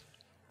this.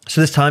 So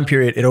this time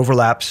period, it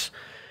overlaps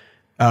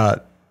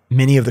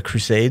many of the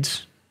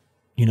Crusades.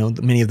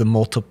 Many of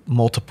the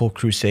multiple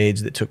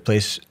Crusades that took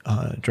place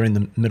during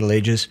the Middle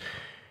Ages.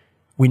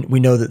 We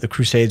know that the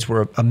Crusades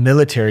were a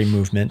military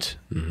movement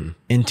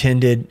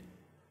intended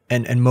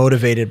and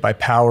motivated by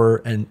power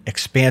and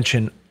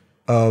expansion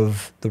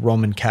of the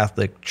Roman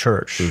Catholic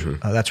Church.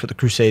 That's what the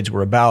Crusades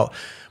were about.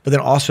 But then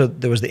also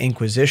there was the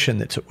Inquisition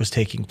that was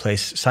taking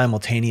place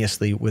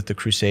simultaneously with the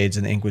Crusades,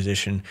 and the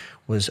Inquisition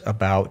was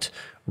about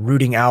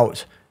rooting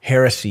out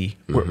heresy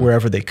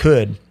wherever they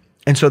could.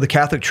 And so the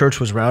Catholic Church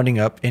was rounding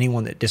up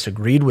anyone that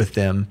disagreed with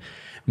them.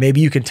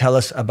 Maybe you can tell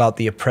us about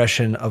the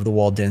oppression of the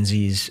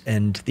Waldenses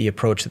and the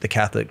approach that the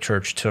Catholic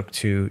Church took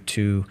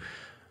to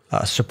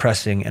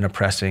suppressing and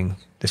oppressing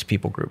this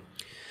people group.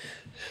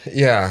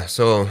 Yeah,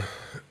 so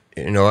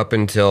up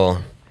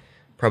until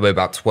probably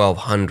about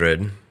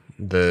 1200,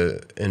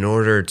 in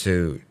order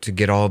to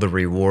get all the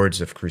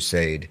rewards of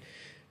crusade,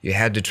 You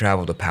had to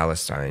travel to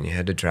Palestine. You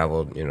had to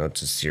travel,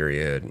 to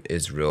Syria,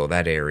 Israel,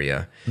 that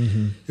area.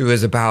 It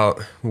was about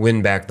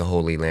win back the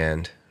Holy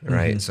Land,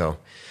 right? So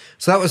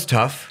that was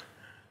tough.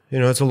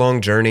 It's a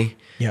long journey.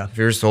 Yeah. If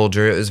you're a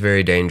soldier, it was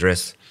very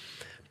dangerous.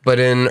 But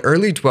in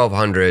early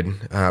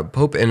 1200,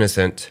 Pope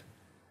Innocent,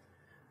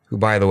 who,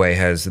 by the way,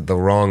 has the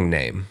wrong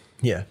name.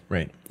 Yeah,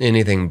 right.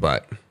 Anything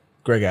but.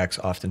 Greg Axe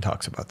often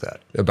talks about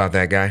that. About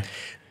that guy?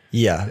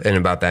 Yeah. And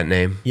about that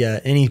name? Yeah,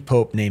 any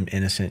pope named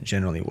Innocent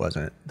generally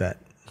wasn't that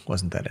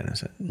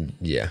innocent.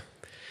 Yeah.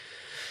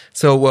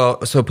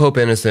 So Pope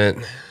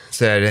Innocent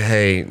said,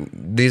 hey,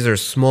 these are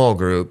small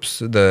groups,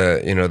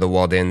 the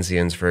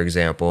Waldensians, for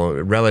example,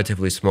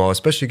 relatively small,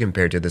 especially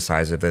compared to the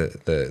size of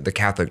the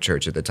Catholic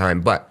Church at the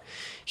time. But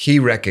he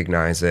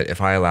recognized that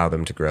if I allow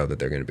them to grow, that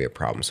they're going to be a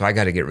problem. So I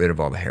got to get rid of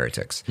all the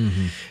heretics.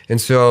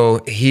 And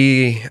so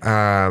he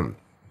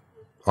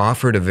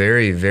offered a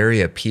very,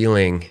 very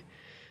appealing,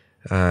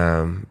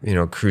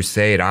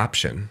 crusade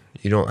option.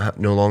 You don't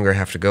no longer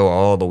have to go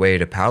all the way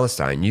to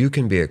Palestine. You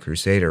can be a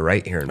crusader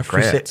right here in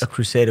France. A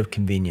crusade of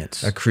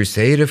convenience. A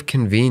crusade of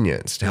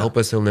convenience to help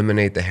us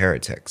eliminate the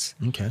heretics.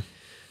 Okay.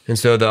 And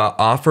so the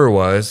offer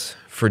was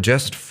for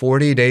just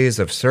 40 days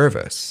of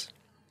service.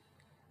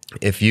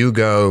 If you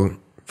go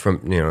from,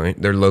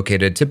 they're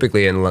located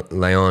typically in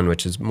Lyon,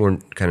 which is more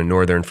kind of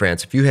northern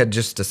France. If you head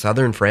just to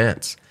southern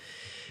France,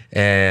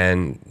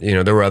 and,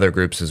 there were other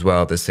groups as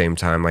well at the same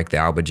time, like the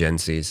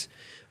Waldensians,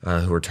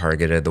 who were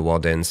targeted, the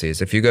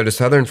Waldensians. If you go to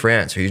southern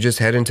France, or you just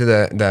head into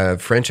the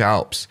French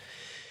Alps,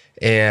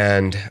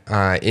 and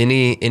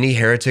any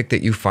heretic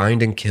that you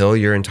find and kill,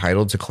 you're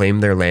entitled to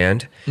claim their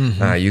land.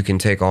 You can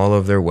take all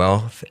of their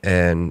wealth,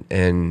 and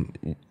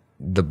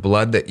the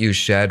blood that you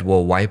shed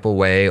will wipe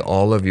away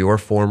all of your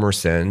former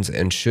sins.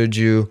 And should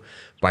you,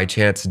 by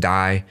chance,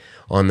 die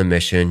on the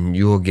mission,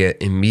 you will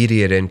get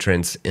immediate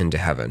entrance into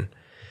heaven.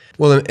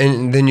 Well,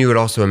 and then you would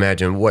also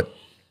imagine what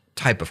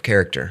type of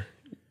character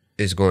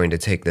is going to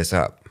take this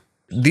up.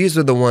 These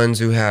are the ones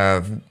who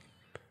have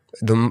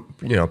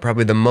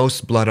probably the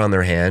most blood on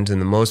their hands, and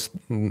the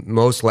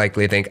most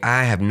likely think,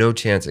 I have no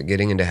chance at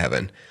getting into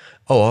heaven.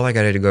 Oh, all I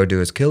got to go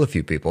do is kill a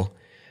few people,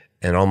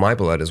 and all my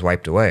blood is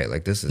wiped away.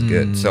 Like, this is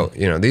good. So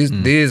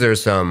these are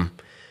some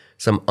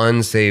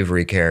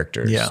unsavory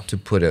characters, to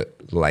put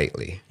it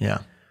lightly.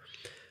 Yeah.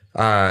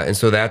 And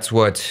so that's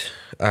what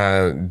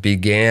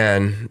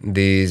began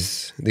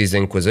these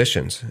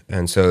inquisitions.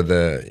 And so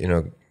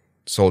the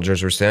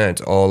soldiers were sent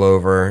all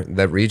over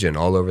that region,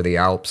 all over the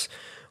Alps,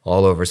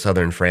 all over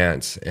southern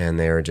France, and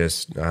they are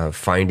just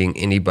finding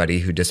anybody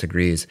who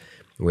disagrees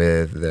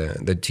with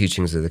the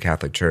teachings of the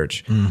Catholic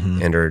Church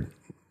and are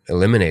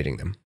eliminating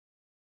them.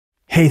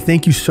 Hey,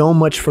 thank you so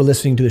much for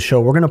listening to the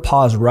show. We're going to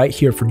pause right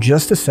here for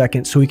just a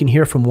second so we can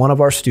hear from one of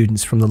our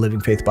students from the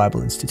Living Faith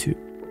Bible Institute.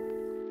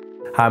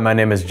 Hi, my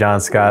name is John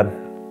Scott.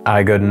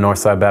 I go to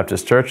Northside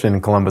Baptist Church in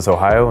Columbus,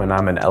 Ohio, and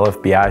I'm an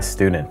LFBI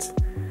student.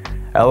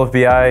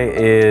 LFBI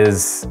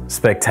is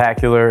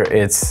spectacular.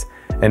 It's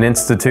an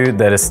institute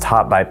that is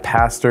taught by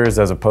pastors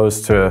as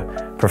opposed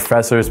to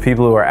professors,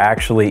 people who are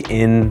actually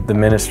in the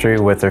ministry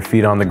with their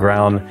feet on the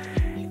ground,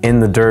 in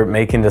the dirt,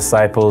 making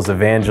disciples,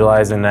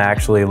 evangelizing, and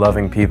actually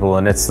loving people.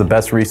 And it's the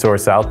best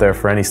resource out there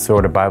for any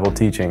sort of Bible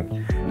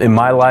teaching. In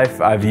my life,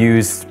 I've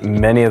used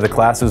many of the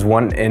classes.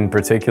 One in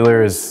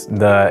particular is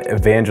the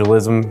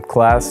evangelism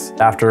class.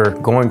 After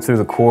going through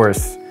the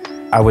course,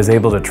 I was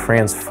able to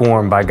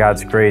transform, by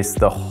God's grace,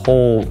 the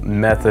whole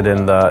method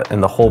and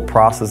the whole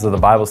process of the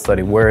Bible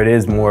study, where it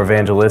is more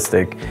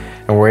evangelistic,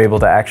 and we're able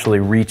to actually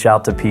reach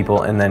out to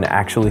people and then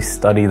actually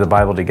study the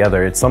Bible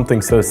together. It's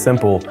something so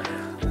simple,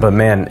 but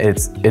man,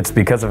 it's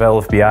because of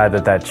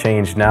LFBI that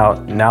changed.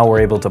 Now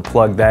we're able to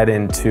plug that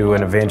into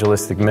an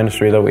evangelistic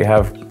ministry that we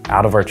have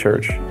out of our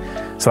church.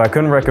 So I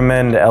couldn't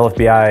recommend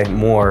LFBI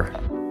more.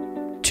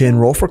 To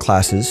enroll for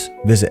classes,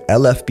 visit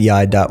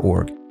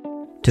lfbi.org.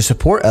 To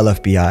support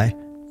LFBI,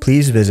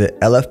 please visit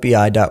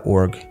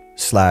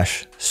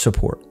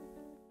lfbi.org/support.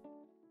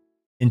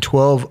 In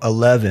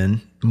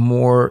 1211,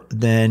 more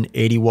than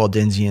 80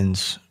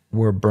 Waldensians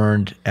were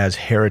burned as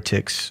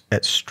heretics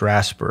at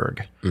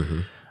Strasbourg.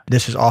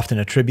 This is often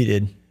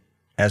attributed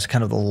as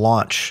kind of the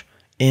launch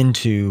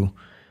into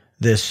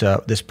this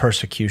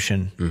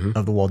persecution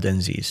of the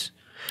Waldenses.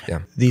 Yeah.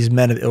 These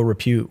men of ill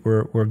repute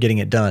were getting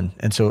it done.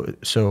 And so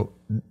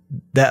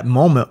that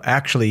moment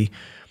actually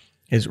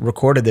is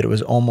recorded that it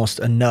was almost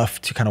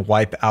enough to kind of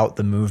wipe out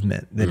the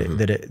movement,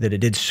 that it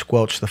did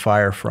squelch the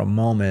fire for a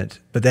moment,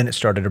 but then it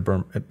started to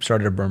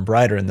burn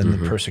brighter, and then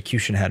the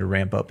persecution had to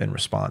ramp up in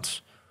response.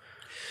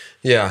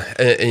 Yeah,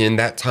 in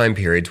that time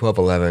period,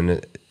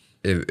 1211,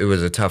 it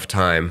was a tough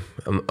time.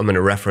 I'm going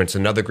to reference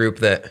another group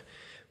that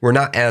we're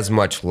not as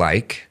much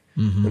like,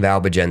 the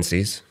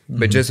Waldensians,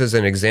 but just as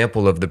an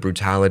example of the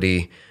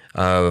brutality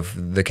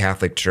of the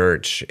Catholic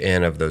Church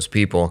and of those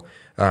people,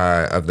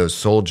 of those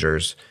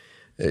soldiers.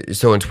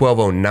 So in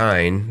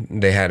 1209,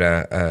 they had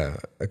a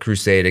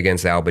crusade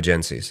against the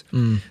Waldensians.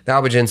 The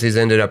Waldensians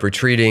ended up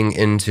retreating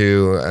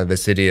into the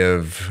city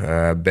of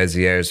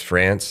Béziers,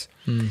 France.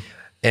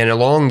 And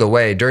along the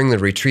way, during the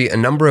retreat, a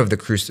number of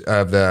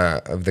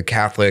the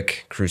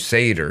Catholic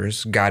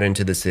crusaders got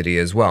into the city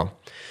as well.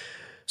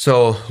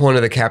 So one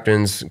of the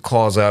captains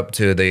calls up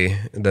to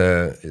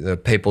the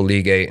papal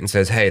legate and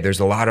says, "Hey, there's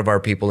a lot of our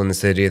people in the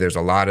city. There's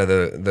a lot of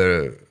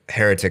the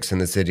heretics in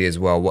the city as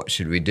well. What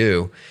should we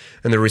do?"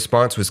 And the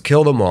response was,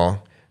 "Kill them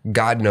all.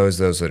 God knows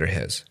those that are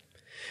his."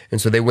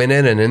 And so they went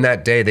in, and in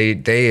that day,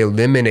 they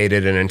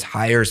eliminated an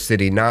entire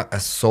city. Not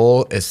a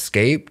soul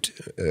escaped,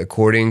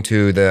 according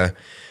to the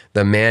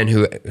man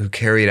who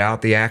carried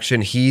out the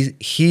action.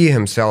 He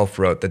himself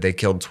wrote that they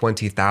killed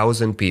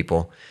 20,000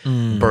 people,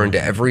 burned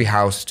every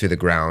house to the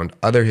ground.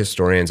 Other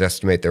historians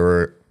estimate there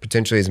were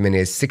potentially as many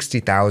as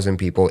 60,000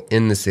 people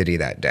in the city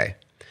that day.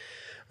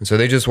 And so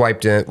they just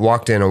walked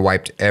in and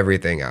wiped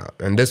everything out.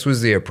 And this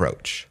was the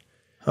approach.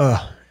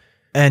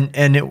 And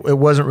it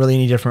wasn't really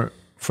any different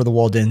for the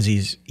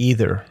Waldensians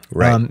either.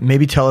 Right.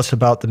 Maybe tell us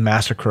about the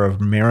massacre of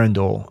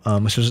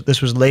Marindol.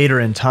 This was later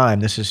in time.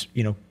 This is,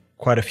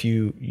 quite a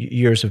few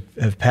years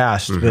have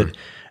passed, but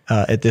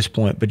at this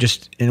point. But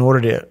just in order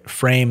to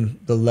frame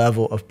the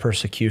level of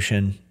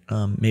persecution,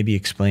 maybe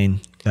explain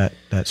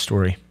that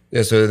story.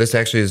 Yeah, so this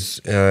actually is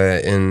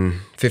in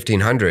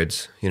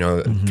 1500s.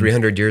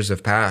 300 years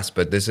have passed,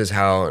 but this is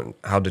how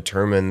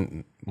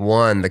determined,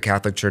 one, the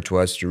Catholic Church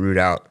was to root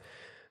out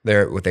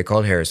what they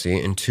called heresy,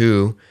 and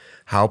two,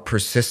 how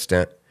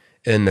persistent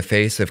in the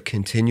face of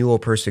continual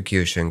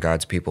persecution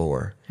God's people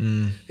were,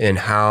 and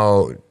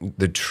how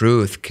the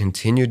truth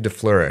continued to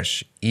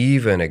flourish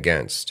even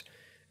against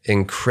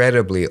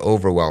incredibly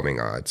overwhelming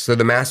odds. So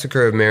the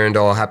massacre of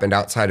Marindol happened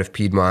outside of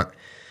Piedmont.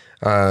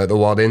 The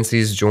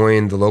Waldensians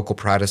joined the local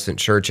Protestant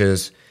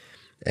churches,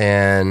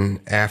 and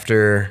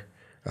after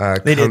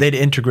they'd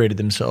integrated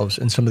themselves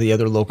in some of the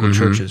other local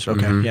churches.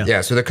 Okay,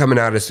 yeah. So they're coming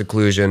out of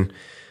seclusion.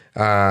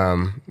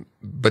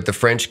 But the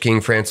French King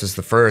Francis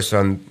I,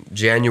 on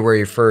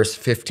January 1st,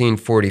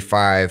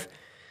 1545,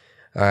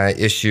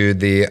 issued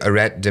the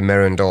Arrêt de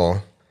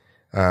Marindol,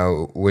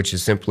 which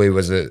is simply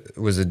was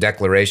a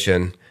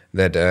declaration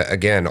that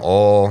again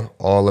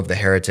all of the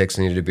heretics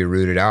needed to be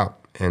rooted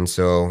out. And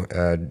so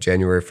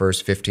January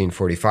 1st,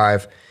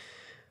 1545,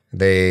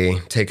 they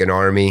take an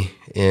army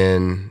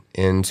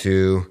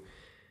into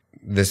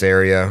this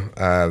area,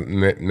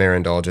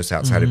 Marindol, just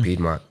outside of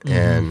Piedmont,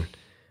 and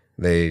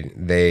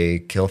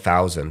they kill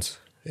thousands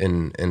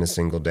in a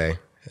single day,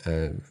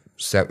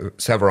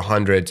 several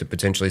hundred to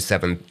potentially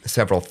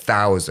several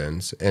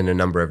thousands in a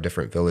number of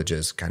different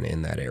villages kind of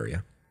in that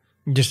area.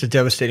 Just a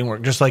devastating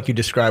work, just like you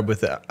described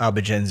with the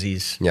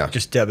Albigenses. Yeah.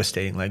 Just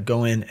devastating, like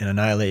go in and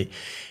annihilate,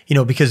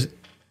 because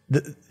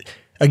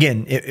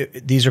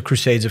these are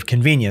crusades of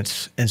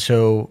convenience. And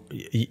so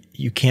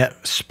you can't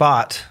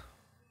spot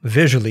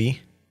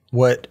visually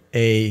what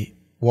a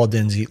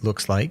Waldensian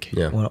looks like,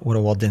 what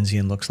a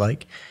Waldensian looks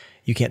like.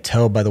 You can't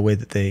tell by the way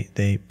that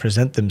they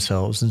present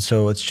themselves. And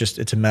so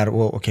it's a matter,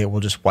 we'll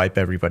just wipe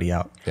everybody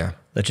out. Yeah.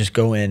 Let's just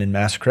go in and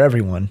massacre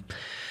everyone.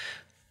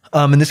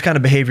 And this kind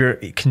of behavior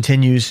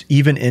continues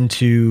even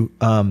into,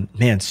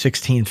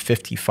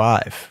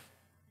 1655.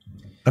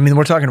 I mean,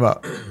 we're talking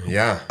about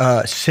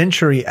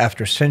century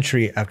after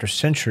century after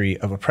century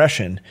of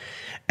oppression.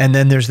 And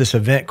then there's this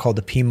event called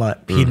the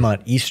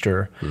Piedmont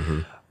Easter,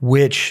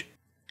 which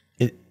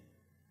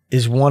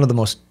is one of the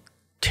most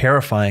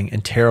terrifying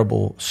and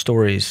terrible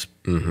stories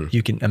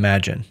you can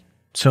imagine.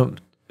 So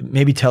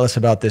maybe tell us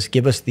about this.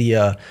 Give us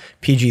the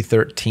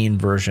PG-13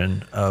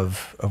 version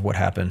of what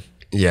happened.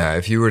 Yeah,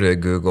 if you were to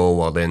Google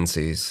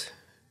Waldenses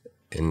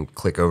and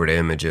click over to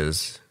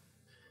images,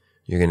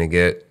 you're going to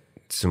get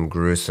some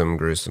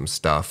gruesome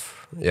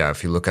stuff. Yeah,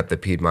 if you look up the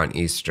Piedmont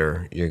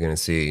Easter, you're going to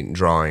see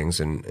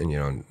drawings and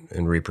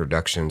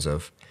reproductions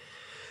of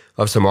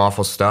some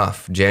awful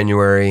stuff.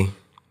 January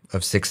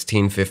of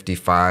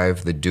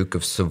 1655, the Duke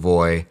of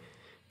Savoy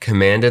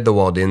commanded the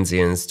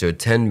Waldensians to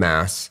attend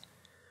Mass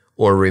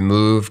or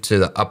remove to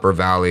the upper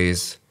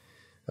valleys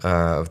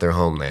of their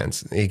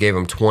homelands. He gave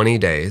them 20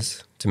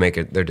 days to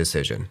make their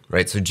decision,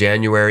 right? So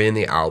January in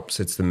the Alps,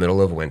 it's the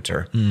middle of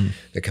winter.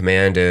 The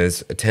command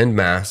is attend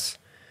Mass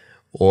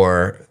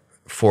or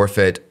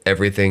forfeit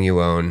everything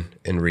you own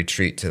and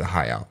retreat to the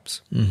high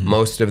Alps.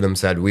 Most of them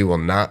said, we will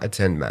not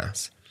attend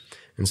Mass.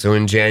 And so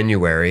in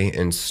January,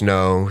 in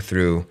snow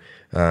through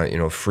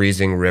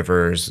freezing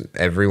rivers,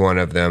 every one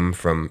of them,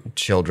 from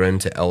children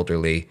to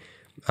elderly,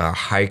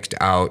 hiked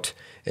out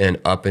and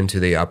up into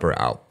the upper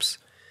Alps.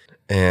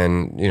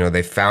 And,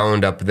 they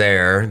found up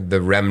there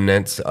the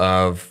remnants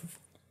of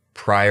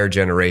prior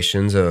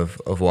generations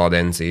of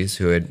Waldenses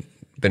who had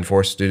been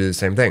forced to do the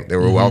same thing. They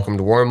were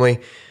welcomed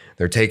warmly.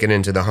 They're taken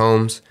into the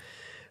homes.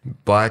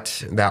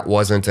 But that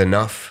wasn't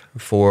enough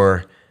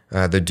for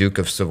the Duke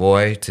of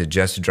Savoy to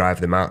just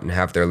drive them out and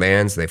have their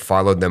lands. They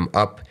followed them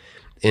up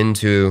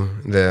into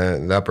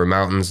the upper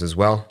mountains as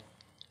well,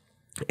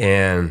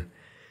 and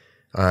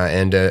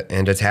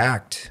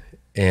attacked.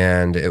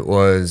 And it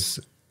was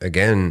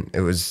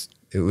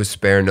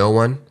spare no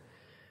one.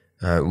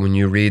 When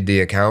you read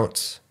the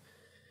accounts,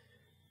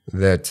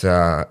 that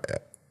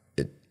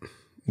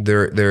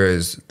there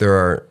is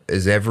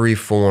every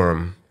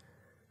form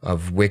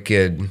of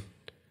wicked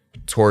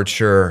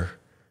torture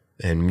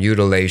and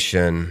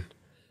mutilation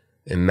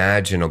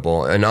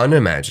imaginable and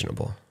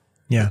unimaginable.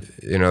 Yeah.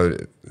 You know,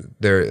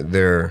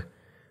 they're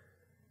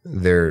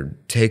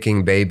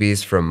taking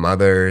babies from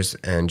mothers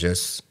and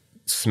just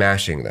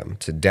smashing them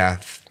to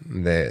death.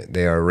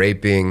 They are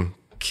raping,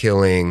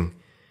 killing,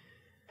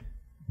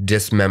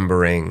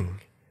 dismembering.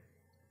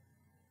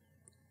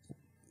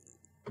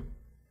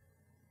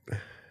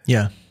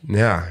 Yeah.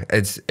 Yeah,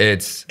 it's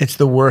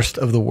the worst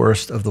of the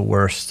worst of the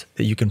worst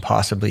that you can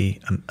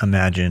possibly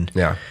imagine.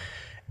 Yeah.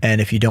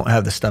 And if you don't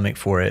have the stomach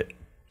for it,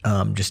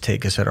 just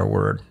take us at our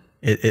word.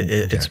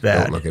 It's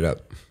bad. Don't look it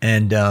up.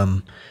 And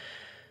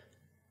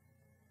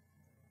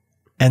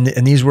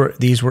these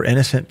were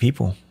innocent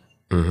people.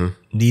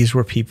 Mm-hmm. These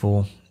were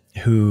people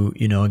who,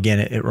 you know, again,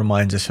 it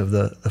reminds us of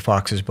the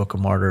Fox's Book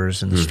of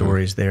Martyrs and the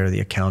stories there, the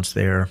accounts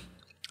there.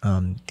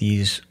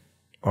 These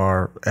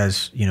are,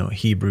 as you know,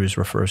 Hebrews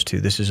refers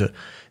to.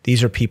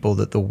 These are people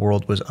that the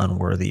world was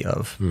unworthy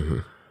of. Mm-hmm.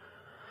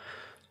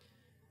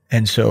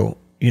 And so,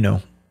 you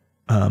know,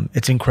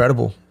 it's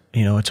incredible.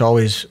 You know, it's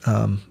always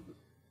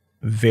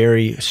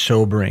very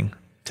sobering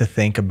to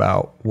think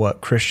about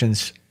what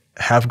Christians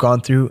have gone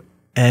through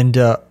and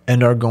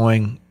are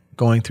going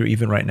through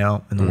even right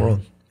now in the world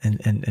and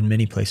in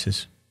many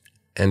places.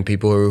 And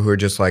people who are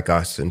just like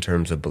us in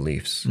terms of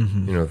beliefs.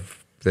 You know,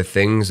 the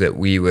things that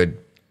we would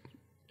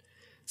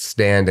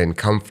stand and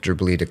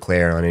comfortably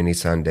declare on any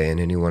Sunday in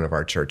any one of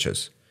our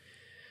churches,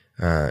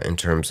 in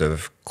terms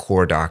of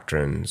core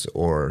doctrines,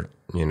 or,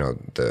 you know,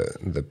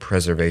 the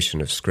preservation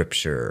of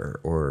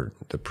Scripture, or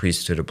the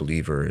priesthood of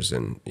believers,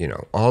 and, you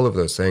know, all of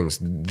those things.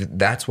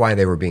 That's why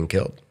they were being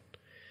killed.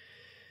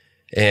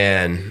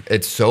 And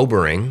it's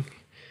sobering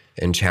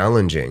and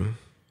challenging,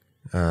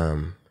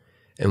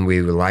 and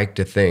we would like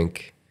to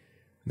think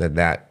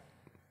that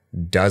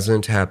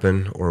doesn't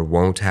happen or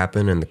won't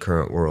happen in the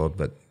current world,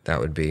 but that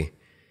would be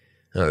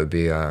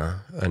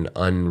an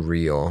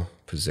unreal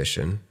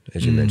position,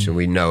 as you mentioned.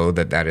 We know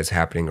that is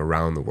happening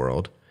around the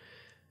world.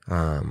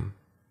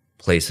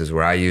 Places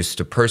where I used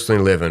to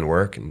personally live and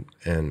work,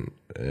 and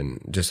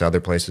just other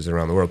places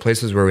around the world,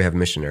 places where we have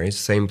missionaries,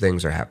 same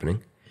things are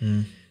happening.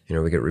 You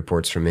know, we get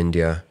reports from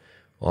India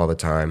all the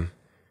time,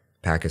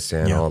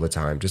 Pakistan all the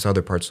time, just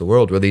other parts of the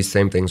world where these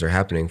same things are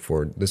happening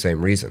for the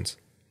same reasons.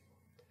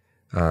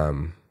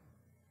 And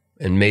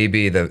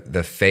maybe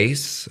the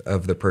face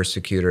of the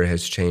persecutor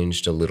has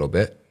changed a little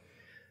bit.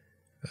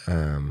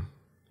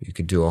 You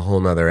could do a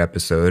whole nother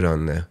episode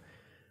on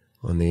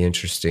the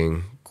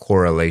interesting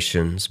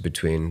correlations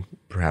between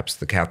perhaps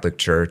the Catholic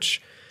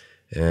Church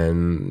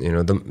and, you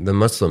know, the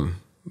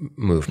Muslim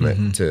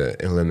movement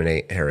to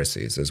eliminate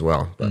heresies as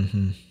well. But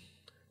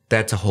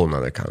that's a whole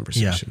nother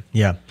conversation.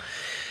 Yeah.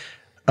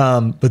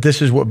 But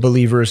this is what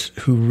believers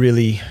who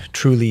really,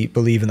 truly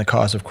believe in the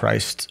cause of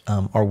Christ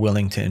are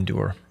willing to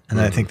endure. And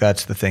I think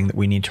that's the thing that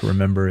we need to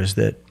remember is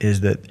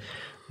that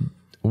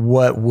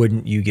what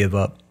wouldn't you give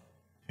up?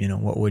 You know,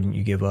 what wouldn't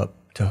you give up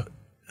to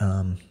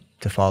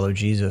follow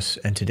Jesus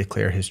and to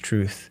declare His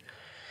truth?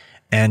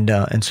 And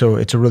so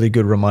it's a really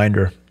good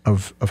reminder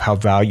of how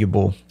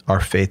valuable our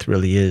faith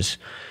really is.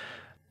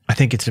 I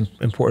think it's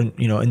important,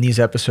 you know, in these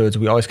episodes,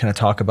 we always kind of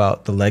talk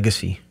about the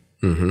legacy,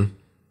 the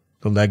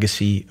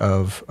legacy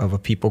of a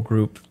people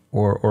group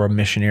or a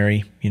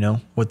missionary, you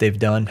know, what they've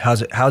done.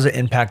 How's it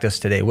impact us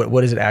today?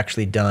 What has it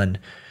actually done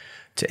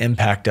to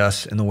impact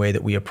us in the way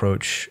that we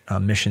approach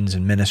missions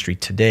and ministry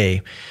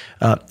today?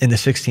 In the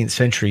 16th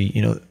century,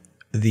 you know,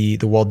 the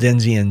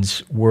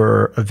Waldensians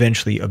were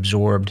eventually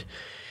absorbed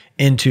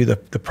into the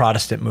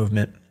Protestant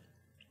movement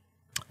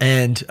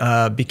and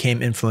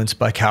became influenced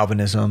by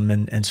Calvinism.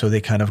 And so they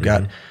kind of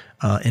got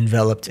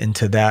enveloped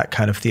into that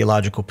kind of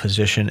theological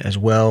position as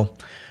well.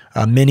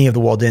 Many of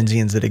the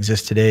Waldensians that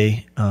exist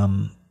today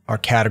are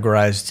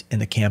categorized in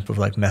the camp of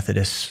like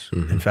Methodists.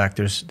 In fact,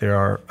 there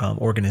are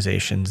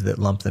organizations that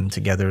lump them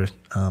together.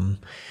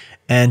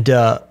 And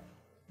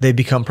they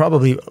become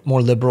probably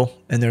more liberal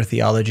in their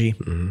theology.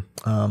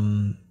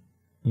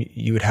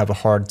 You would have a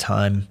hard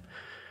time,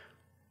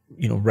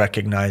 you know,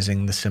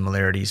 recognizing the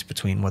similarities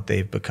between what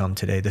they've become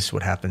today. This is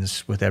what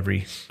happens with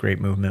every great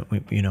movement.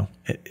 You know,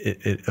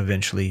 it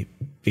eventually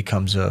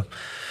becomes a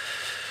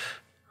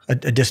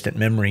distant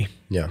memory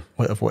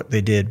of what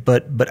they did.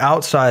 But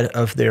outside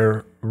of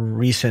their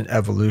recent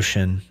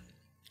evolution,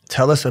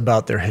 tell us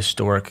about their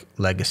historic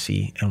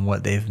legacy and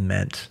what they've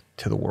meant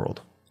to the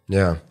world.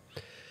 Yeah,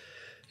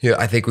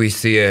 I think we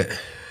see it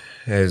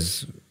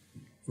as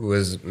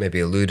was maybe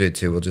alluded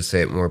to. We'll just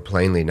say it more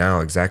plainly now,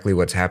 exactly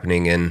what's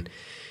happening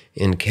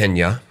in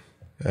Kenya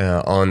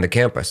on the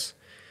campus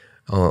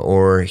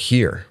or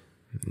here.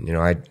 You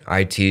know,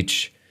 I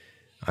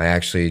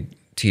actually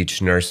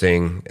teach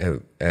nursing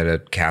at a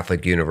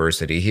Catholic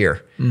university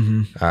here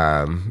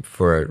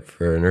for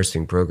a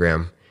nursing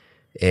program,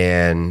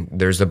 and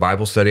there's a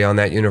Bible study on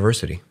that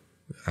university.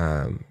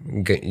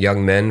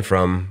 Young men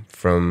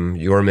from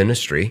your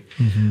ministry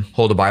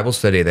hold a Bible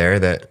study there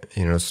that,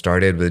 you know,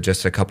 started with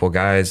just a couple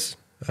guys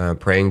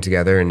praying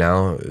together, and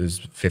now there's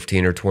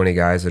 15 or 20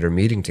 guys that are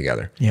meeting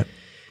together. Yep.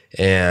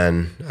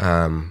 And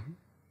I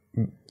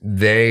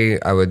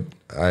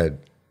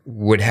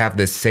would have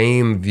the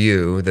same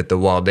view that the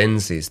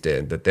Waldensians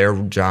did, that their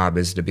job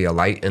is to be a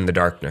light in the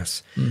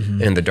darkness.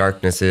 And the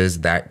darkness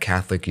is that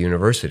Catholic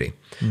university.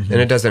 And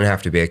it doesn't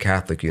have to be a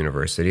Catholic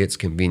university. It's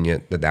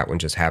convenient that that one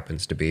just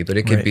happens to be, but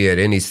it could be at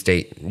any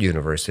state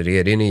university,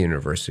 at any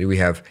university. We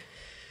have,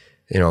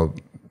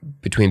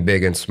 between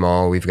big and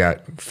small, we've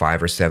got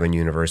 5 or 7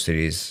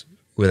 universities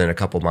within a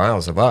couple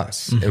miles of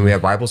us. And we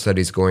have Bible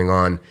studies going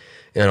on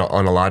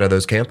on a lot of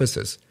those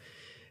campuses.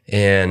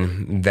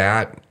 And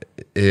that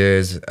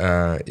is,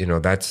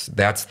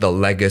 that's the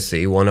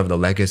legacy, one of the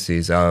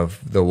legacies of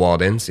the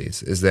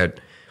Waldensians, is that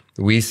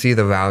we see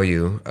the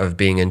value of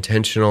being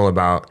intentional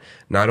about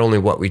not only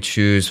what we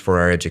choose for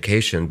our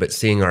education, but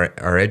seeing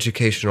our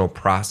educational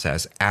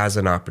process as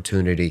an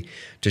opportunity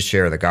to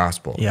share the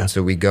gospel. Yeah. And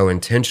so we go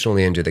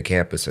intentionally into the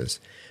campuses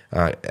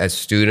as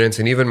students,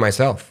 and even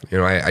myself.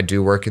 I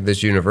do work at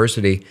this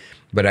university,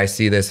 but I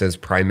see this as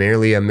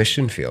primarily a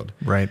mission field,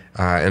 right?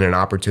 And an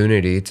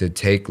opportunity to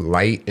take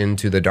light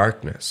into the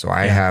darkness. So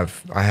I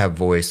have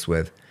voice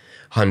with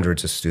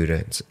hundreds of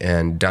students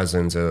and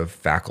dozens of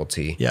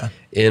faculty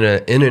in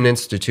an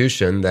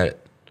institution that,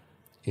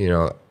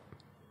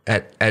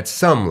 at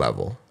some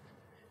level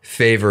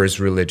favors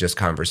religious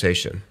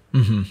conversation.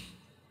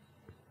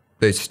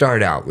 They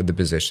start out with the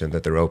position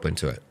that they're open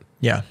to it.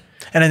 Yeah.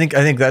 And I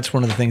think that's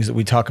one of the things that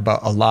we talk about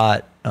a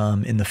lot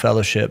in the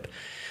fellowship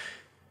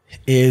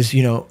is,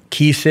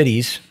 key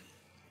cities.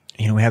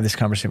 We have this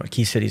conversation about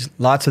key cities.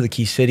 Lots of the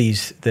key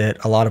cities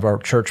that a lot of our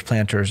church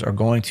planters are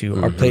going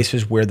to are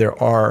places where there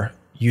are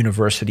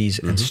universities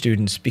and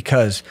students,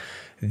 because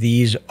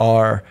these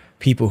are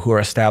people who are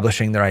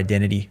establishing their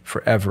identity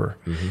forever.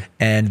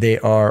 And they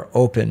are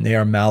open, they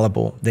are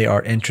malleable, they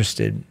are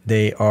interested,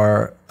 they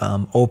are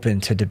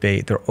open to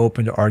debate, they're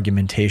open to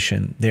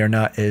argumentation, they are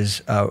not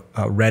as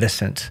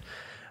reticent.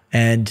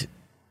 And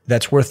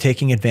that's worth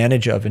taking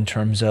advantage of in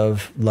terms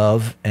of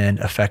love and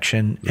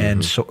affection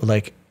and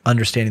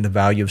understanding the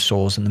value of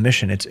souls and the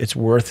mission. It's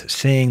worth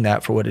seeing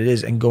that for what it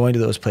is and going to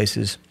those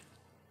places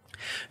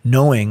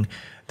knowing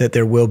that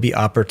there will be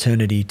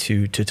opportunity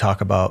to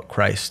talk about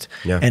Christ.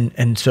 Yeah.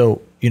 And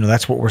so,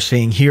 that's what we're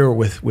seeing here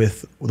with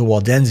the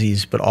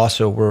Waldensians, but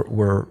also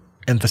we're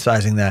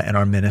emphasizing that in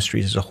our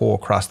ministries as a whole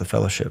across the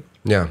fellowship.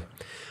 Yeah.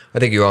 I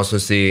think you also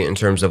see in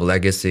terms of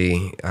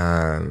legacy,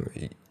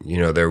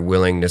 their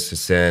willingness to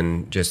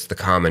send just the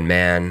common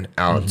man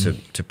out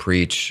to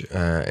preach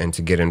and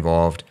to get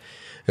involved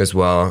as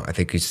well. I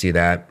think you see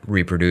that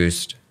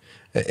reproduced.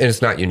 And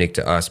it's not unique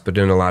to us, but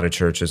in a lot of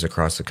churches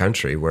across the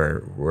country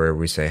where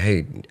we say,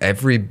 hey,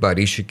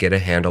 everybody should get a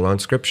handle on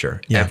Scripture.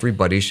 Yeah.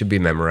 Everybody should be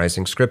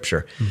memorizing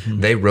Scripture.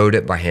 They wrote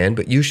it by hand,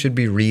 but you should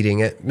be reading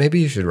it.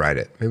 Maybe you should write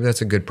it. Maybe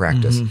that's a good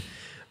practice.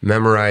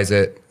 Memorize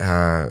it,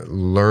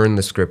 learn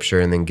the Scripture,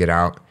 and then get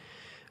out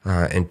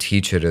and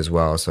teach it as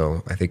well.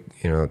 So I think,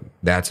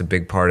 that's a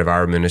big part of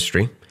our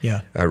ministry.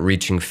 Yeah.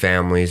 Reaching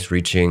families,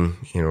 reaching,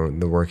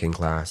 the working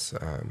class,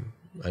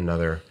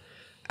 another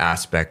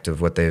aspect of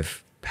what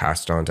they've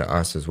passed on to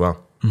us as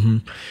well.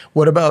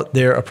 What about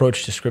their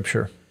approach to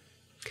Scripture?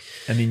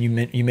 I mean,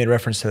 you made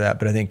reference to that,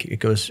 but I think it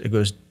goes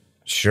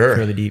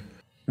fairly deep.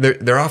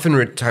 They're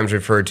often times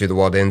referred to, the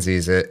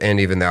Waldensians and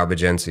even the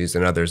Albigenses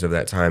and others of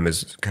that time,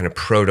 as kind of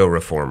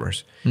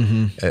proto-reformers.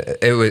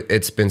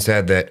 It's been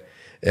said that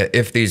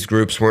if these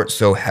groups weren't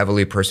so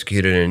heavily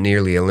persecuted and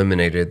nearly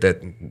eliminated,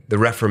 that the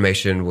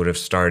Reformation would have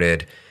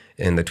started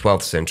in the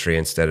 12th century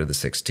instead of the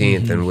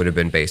 16th and would have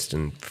been based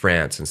in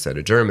France instead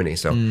of Germany.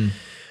 So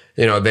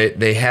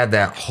they had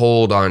that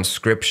hold on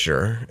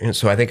Scripture. And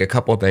so I think a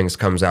couple of things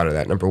comes out of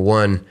that. Number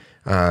one,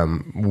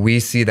 we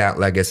see that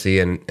legacy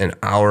in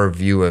our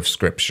view of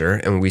Scripture,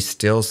 and we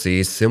still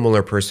see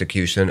similar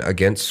persecution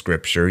against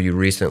Scripture. You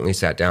recently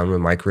sat down with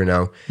Mike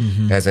Renaud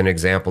as an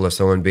example of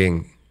someone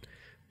being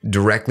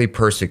directly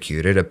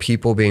persecuted, a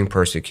people being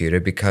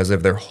persecuted because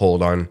of their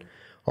hold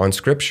on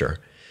Scripture.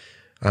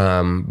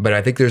 But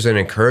I think there's an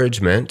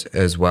encouragement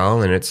as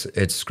well, and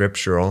it's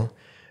scriptural.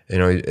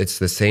 It's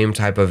the same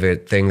type of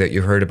thing that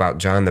you heard about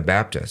John the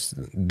Baptist.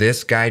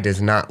 This guy does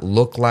not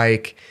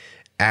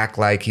act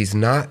like, he's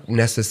not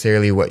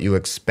necessarily what you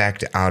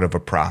expect out of a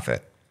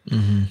prophet.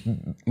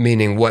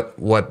 Meaning what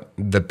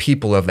the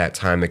people of that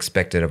time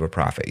expected of a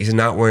prophet. He's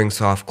not wearing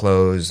soft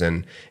clothes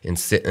and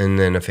sitting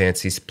in a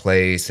fancy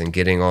place and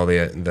getting all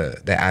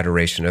the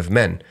adoration of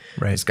men.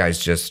 Right. This guy's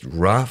just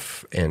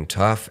rough and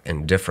tough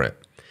and different.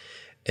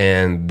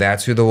 And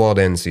that's who the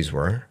Waldensians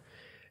were.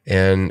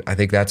 And I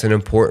think that's an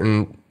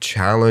important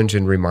challenge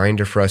and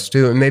reminder for us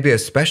too, and maybe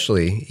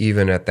especially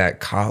even at that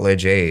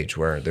college age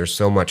where there's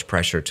so much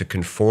pressure to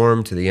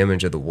conform to the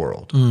image of the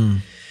world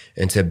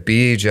and to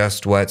be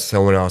just what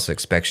someone else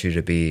expects you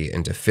to be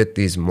and to fit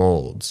these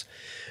molds.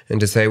 And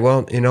to say,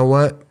 well, you know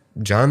what?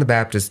 John the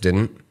Baptist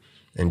didn't,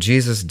 and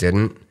Jesus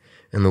didn't,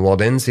 and the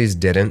Waldensians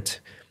didn't.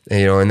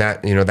 And,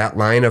 that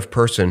line of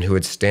person who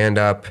would stand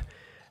up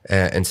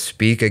and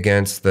speak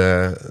against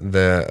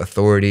the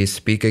authorities,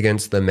 speak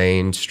against the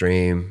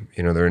mainstream.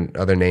 There are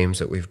other names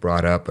that we've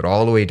brought up, but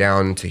all the way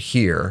down to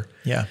here,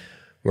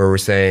 where we're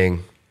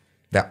saying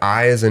that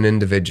I, as an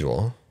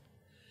individual,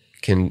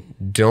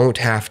 don't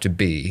have to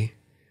be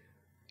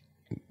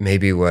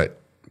maybe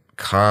what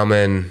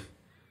common,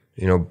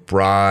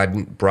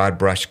 broad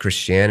brush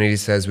Christianity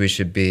says we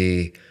should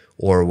be,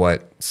 or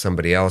what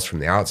somebody else from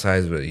the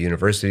outside, what the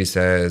university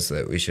says,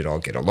 that we should all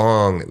get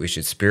along, that we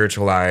should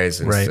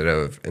spiritualize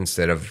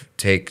instead of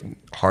take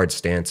hard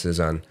stances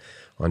on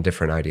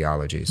different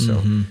ideologies.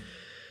 So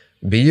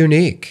be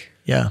unique.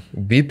 Yeah.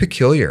 Be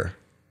peculiar.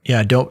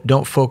 Yeah.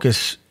 Don't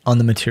focus on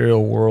the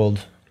material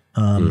world.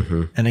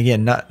 And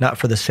again, not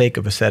for the sake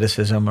of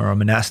asceticism or a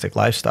monastic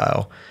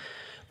lifestyle,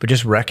 but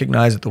just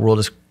recognize that the world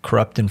is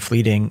corrupt and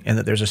fleeting, and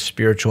that there's a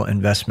spiritual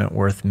investment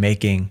worth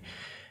making.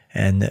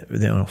 And that,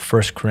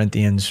 1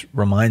 Corinthians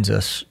reminds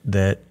us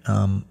that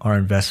our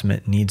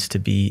investment needs to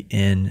be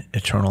in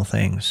eternal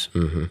things.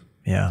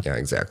 Yeah. Yeah,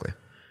 exactly.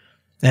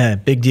 Yeah,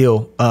 big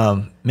deal.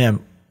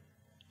 Man,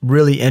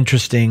 really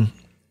interesting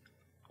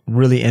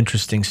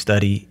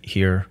study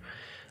here.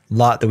 A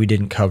lot that we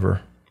didn't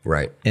cover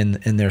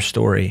in their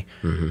story,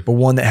 but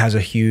one that has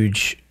a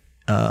huge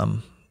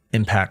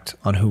impact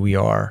on who we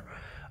are.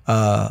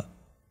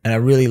 And I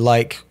really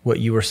like what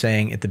you were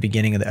saying at the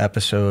beginning of the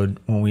episode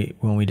when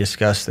we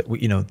discussed that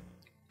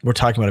we're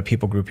talking about a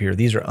people group here.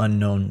 These are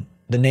unknown.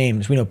 The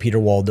names, we know Peter,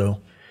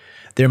 Waldo.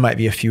 There might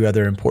be a few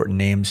other important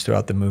names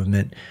throughout the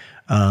movement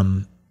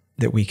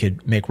that we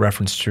could make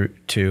reference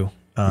to.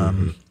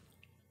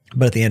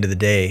 But at the end of the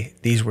day,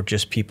 these were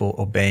just people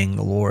obeying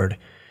the Lord,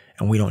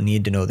 and we don't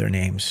need to know their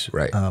names.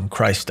 Right.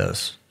 Christ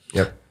does.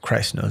 Yep.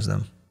 Christ knows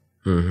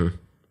them.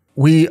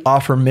 We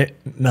offer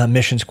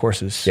missions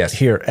courses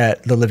here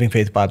at the Living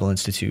Faith Bible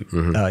Institute.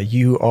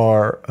 You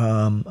are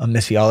a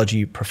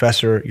missiology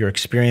professor. You're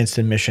experienced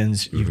in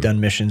missions. You've done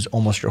missions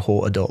almost your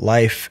whole adult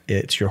life.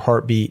 It's your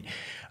heartbeat.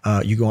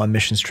 You go on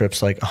missions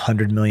trips like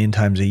 100 million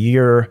times a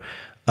year.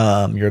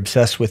 You're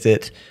obsessed with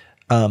it.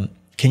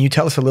 Can you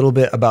tell us a little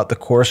bit about the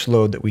course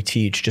load that we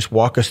teach? Just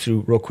walk us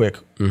through real quick.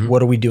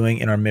 What are we doing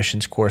in our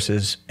missions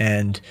courses,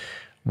 and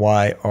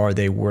why are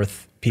they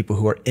worth people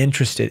who are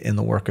interested in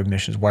the work of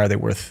missions? Why are they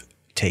worth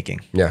taking?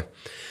 Yeah.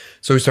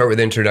 So we start with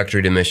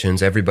Introductory to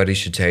Missions. Everybody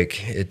should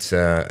take. It's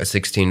a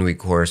 16-week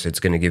course. It's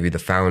going to give you the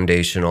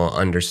foundational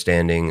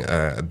understanding,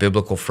 a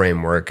biblical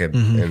framework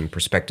and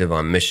perspective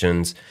on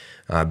missions,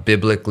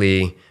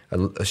 biblically,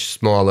 a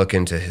small look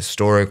into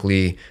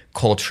historically,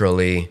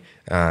 culturally,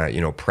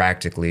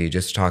 practically,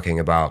 just talking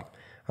about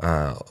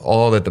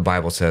all that the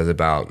Bible says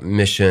about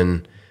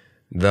mission,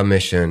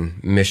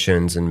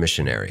 missions, and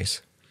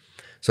missionaries.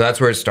 So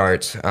that's where it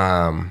starts.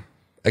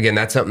 Again,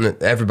 that's something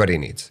that everybody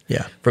needs.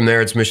 Yeah. From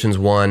there, it's Missions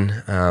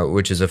 1,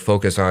 which is a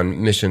focus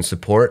on mission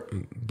support.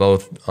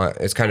 Both,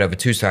 it's kind of a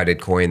two-sided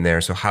coin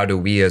there. So how do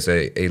we as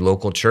a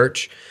local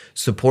church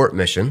support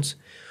missions?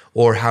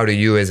 Or how do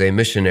you as a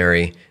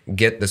missionary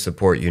get the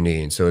support you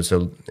need? So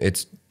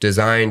it's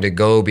designed to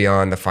go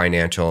beyond the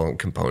financial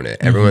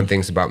component. Everyone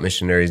thinks about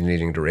missionaries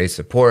needing to raise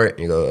support.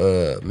 You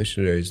go,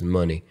 missionaries and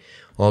money.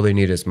 All they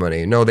need is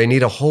money. No, they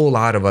need a whole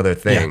lot of other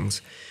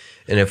things. Yeah.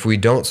 And if we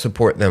don't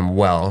support them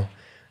well,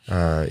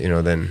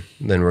 then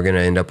we're going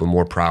to end up with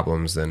more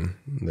problems than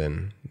we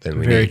need.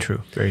 Very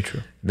true. Very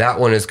true. That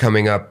one is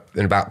coming up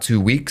in about 2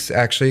 weeks,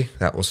 actually.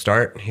 That will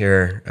start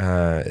here.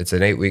 It's an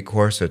 8-week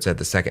course, so it's at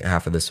the second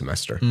half of the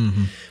semester.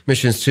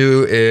 Missions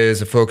 2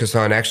 is a focus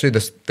on actually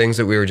the things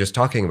that we were just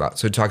talking about.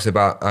 So it talks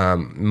about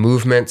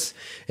movements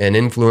and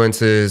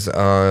influences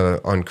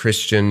on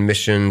Christian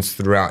missions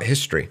throughout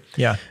history.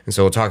 Yeah. And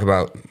so we'll talk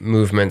about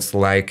movements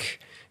like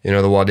the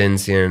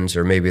Waldensians,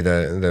 or maybe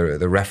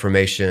the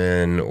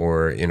Reformation,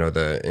 or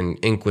the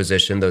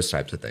Inquisition, those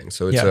types of things.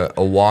 So it's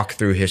a walk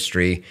through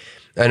history,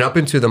 and up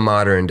into the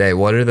modern day.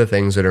 What are the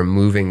things that are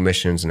moving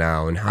missions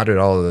now, and how did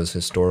all of those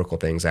historical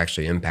things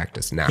actually impact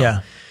us now?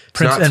 Yeah,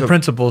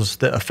 principles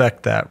that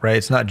affect that, right?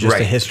 It's not just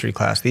a history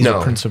class. These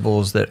are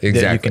principles that you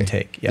can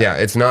take. Yeah,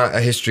 it's not a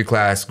history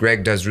class.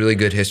 Greg does really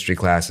good history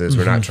classes.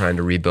 We're not trying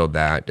to rebuild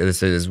that.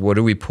 This is, what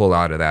do we pull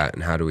out of that,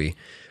 and how do we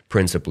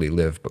principally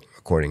live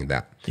according to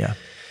that? Yeah.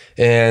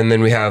 And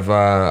then we have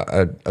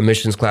a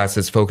missions class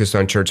that's focused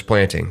on church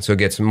planting. So it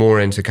gets more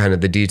into kind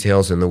of the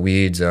details and the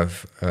weeds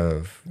of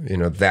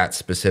that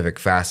specific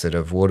facet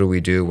of what do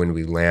we do when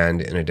we land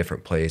in a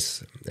different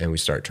place and we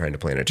start trying to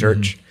plant a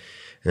church.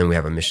 And then we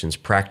have a missions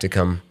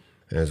practicum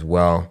as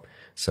well.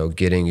 So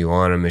getting you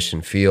on a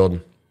mission field,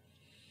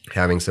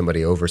 having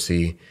somebody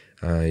oversee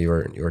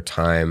your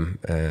time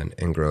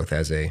and growth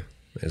as a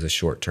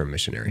short-term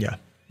missionary. Yeah.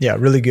 Yeah,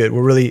 really good.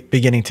 We're really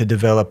beginning to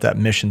develop that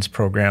missions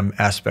program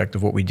aspect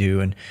of what we do,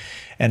 and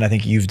I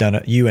think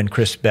you and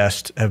Chris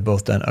Best have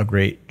both done a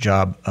great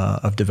job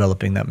of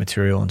developing that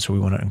material, and so we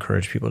want to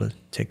encourage people to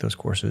take those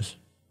courses.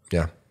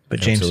 Yeah, but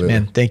James, absolutely.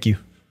 Man, thank you.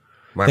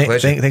 My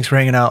pleasure. Thanks for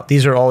hanging out.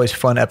 These are always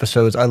fun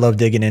episodes. I love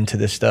digging into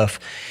this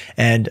stuff,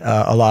 and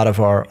a lot of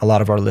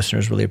our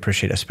listeners really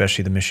appreciate it,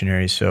 especially the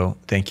missionaries. So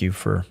thank you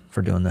for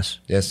doing this.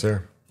 Yes,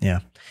 sir. Yeah.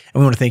 And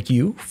we want to thank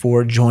you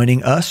for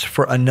joining us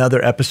for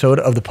another episode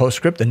of The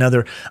Postscript,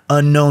 another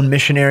Unknown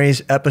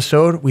Missionaries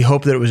episode. We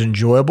hope that it was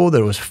enjoyable,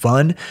 that it was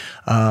fun,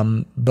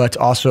 but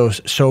also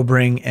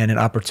sobering and an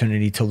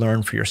opportunity to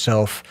learn for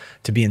yourself,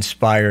 to be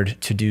inspired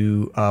to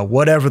do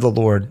whatever the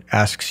Lord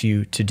asks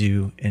you to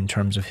do in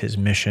terms of his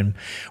mission.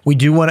 We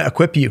do want to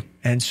equip you.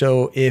 And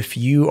so if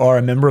you are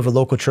a member of a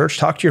local church,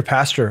 talk to your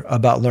pastor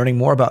about learning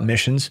more about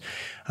missions.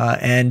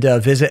 And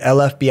visit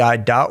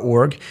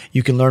lfbi.org.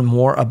 You can learn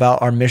more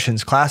about our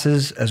missions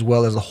classes as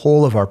well as the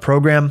whole of our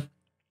program.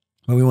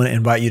 And we want to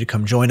invite you to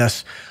come join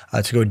us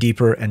to go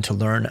deeper and to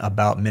learn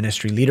about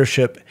ministry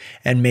leadership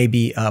and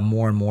maybe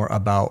more and more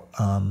about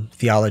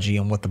theology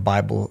and what the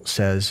Bible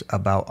says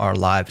about our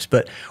lives.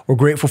 But we're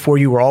grateful for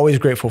you. We're always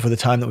grateful for the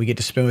time that we get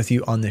to spend with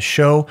you on this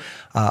show.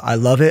 I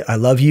love it. I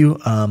love you.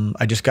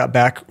 I just got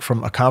back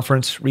from a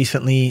conference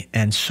recently,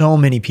 and so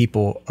many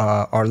people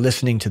are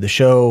listening to the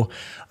show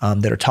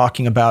that are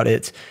talking about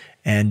it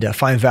and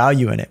find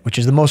value in it, which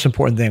is the most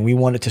important thing. We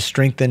want it to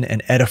strengthen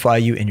and edify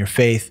you in your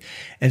faith.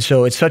 And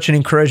so it's such an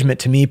encouragement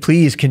to me.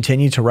 Please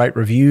continue to write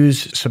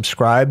reviews,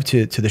 subscribe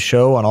to the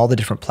show on all the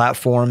different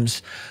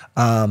platforms,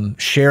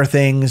 share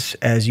things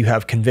as you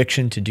have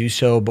conviction to do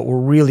so. But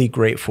we're really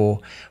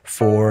grateful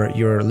for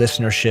your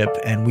listenership,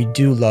 and we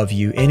do love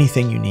you.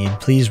 Anything you need,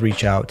 please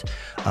reach out.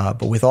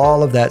 But with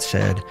all of that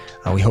said,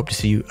 we hope to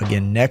see you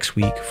again next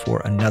week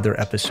for another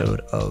episode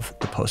of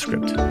The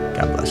Postscript.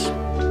 God bless.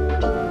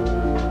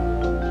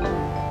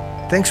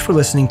 Thanks for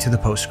listening to The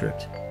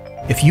Postscript.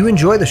 If you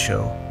enjoy the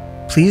show,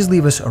 please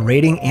leave us a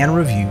rating and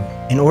review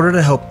in order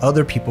to help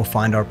other people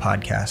find our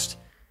podcast.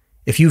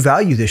 If you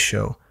value this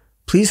show,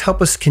 please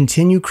help us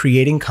continue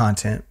creating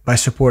content by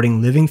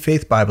supporting Living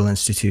Faith Bible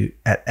Institute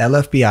at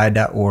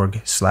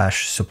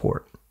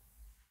lfbi.org/support.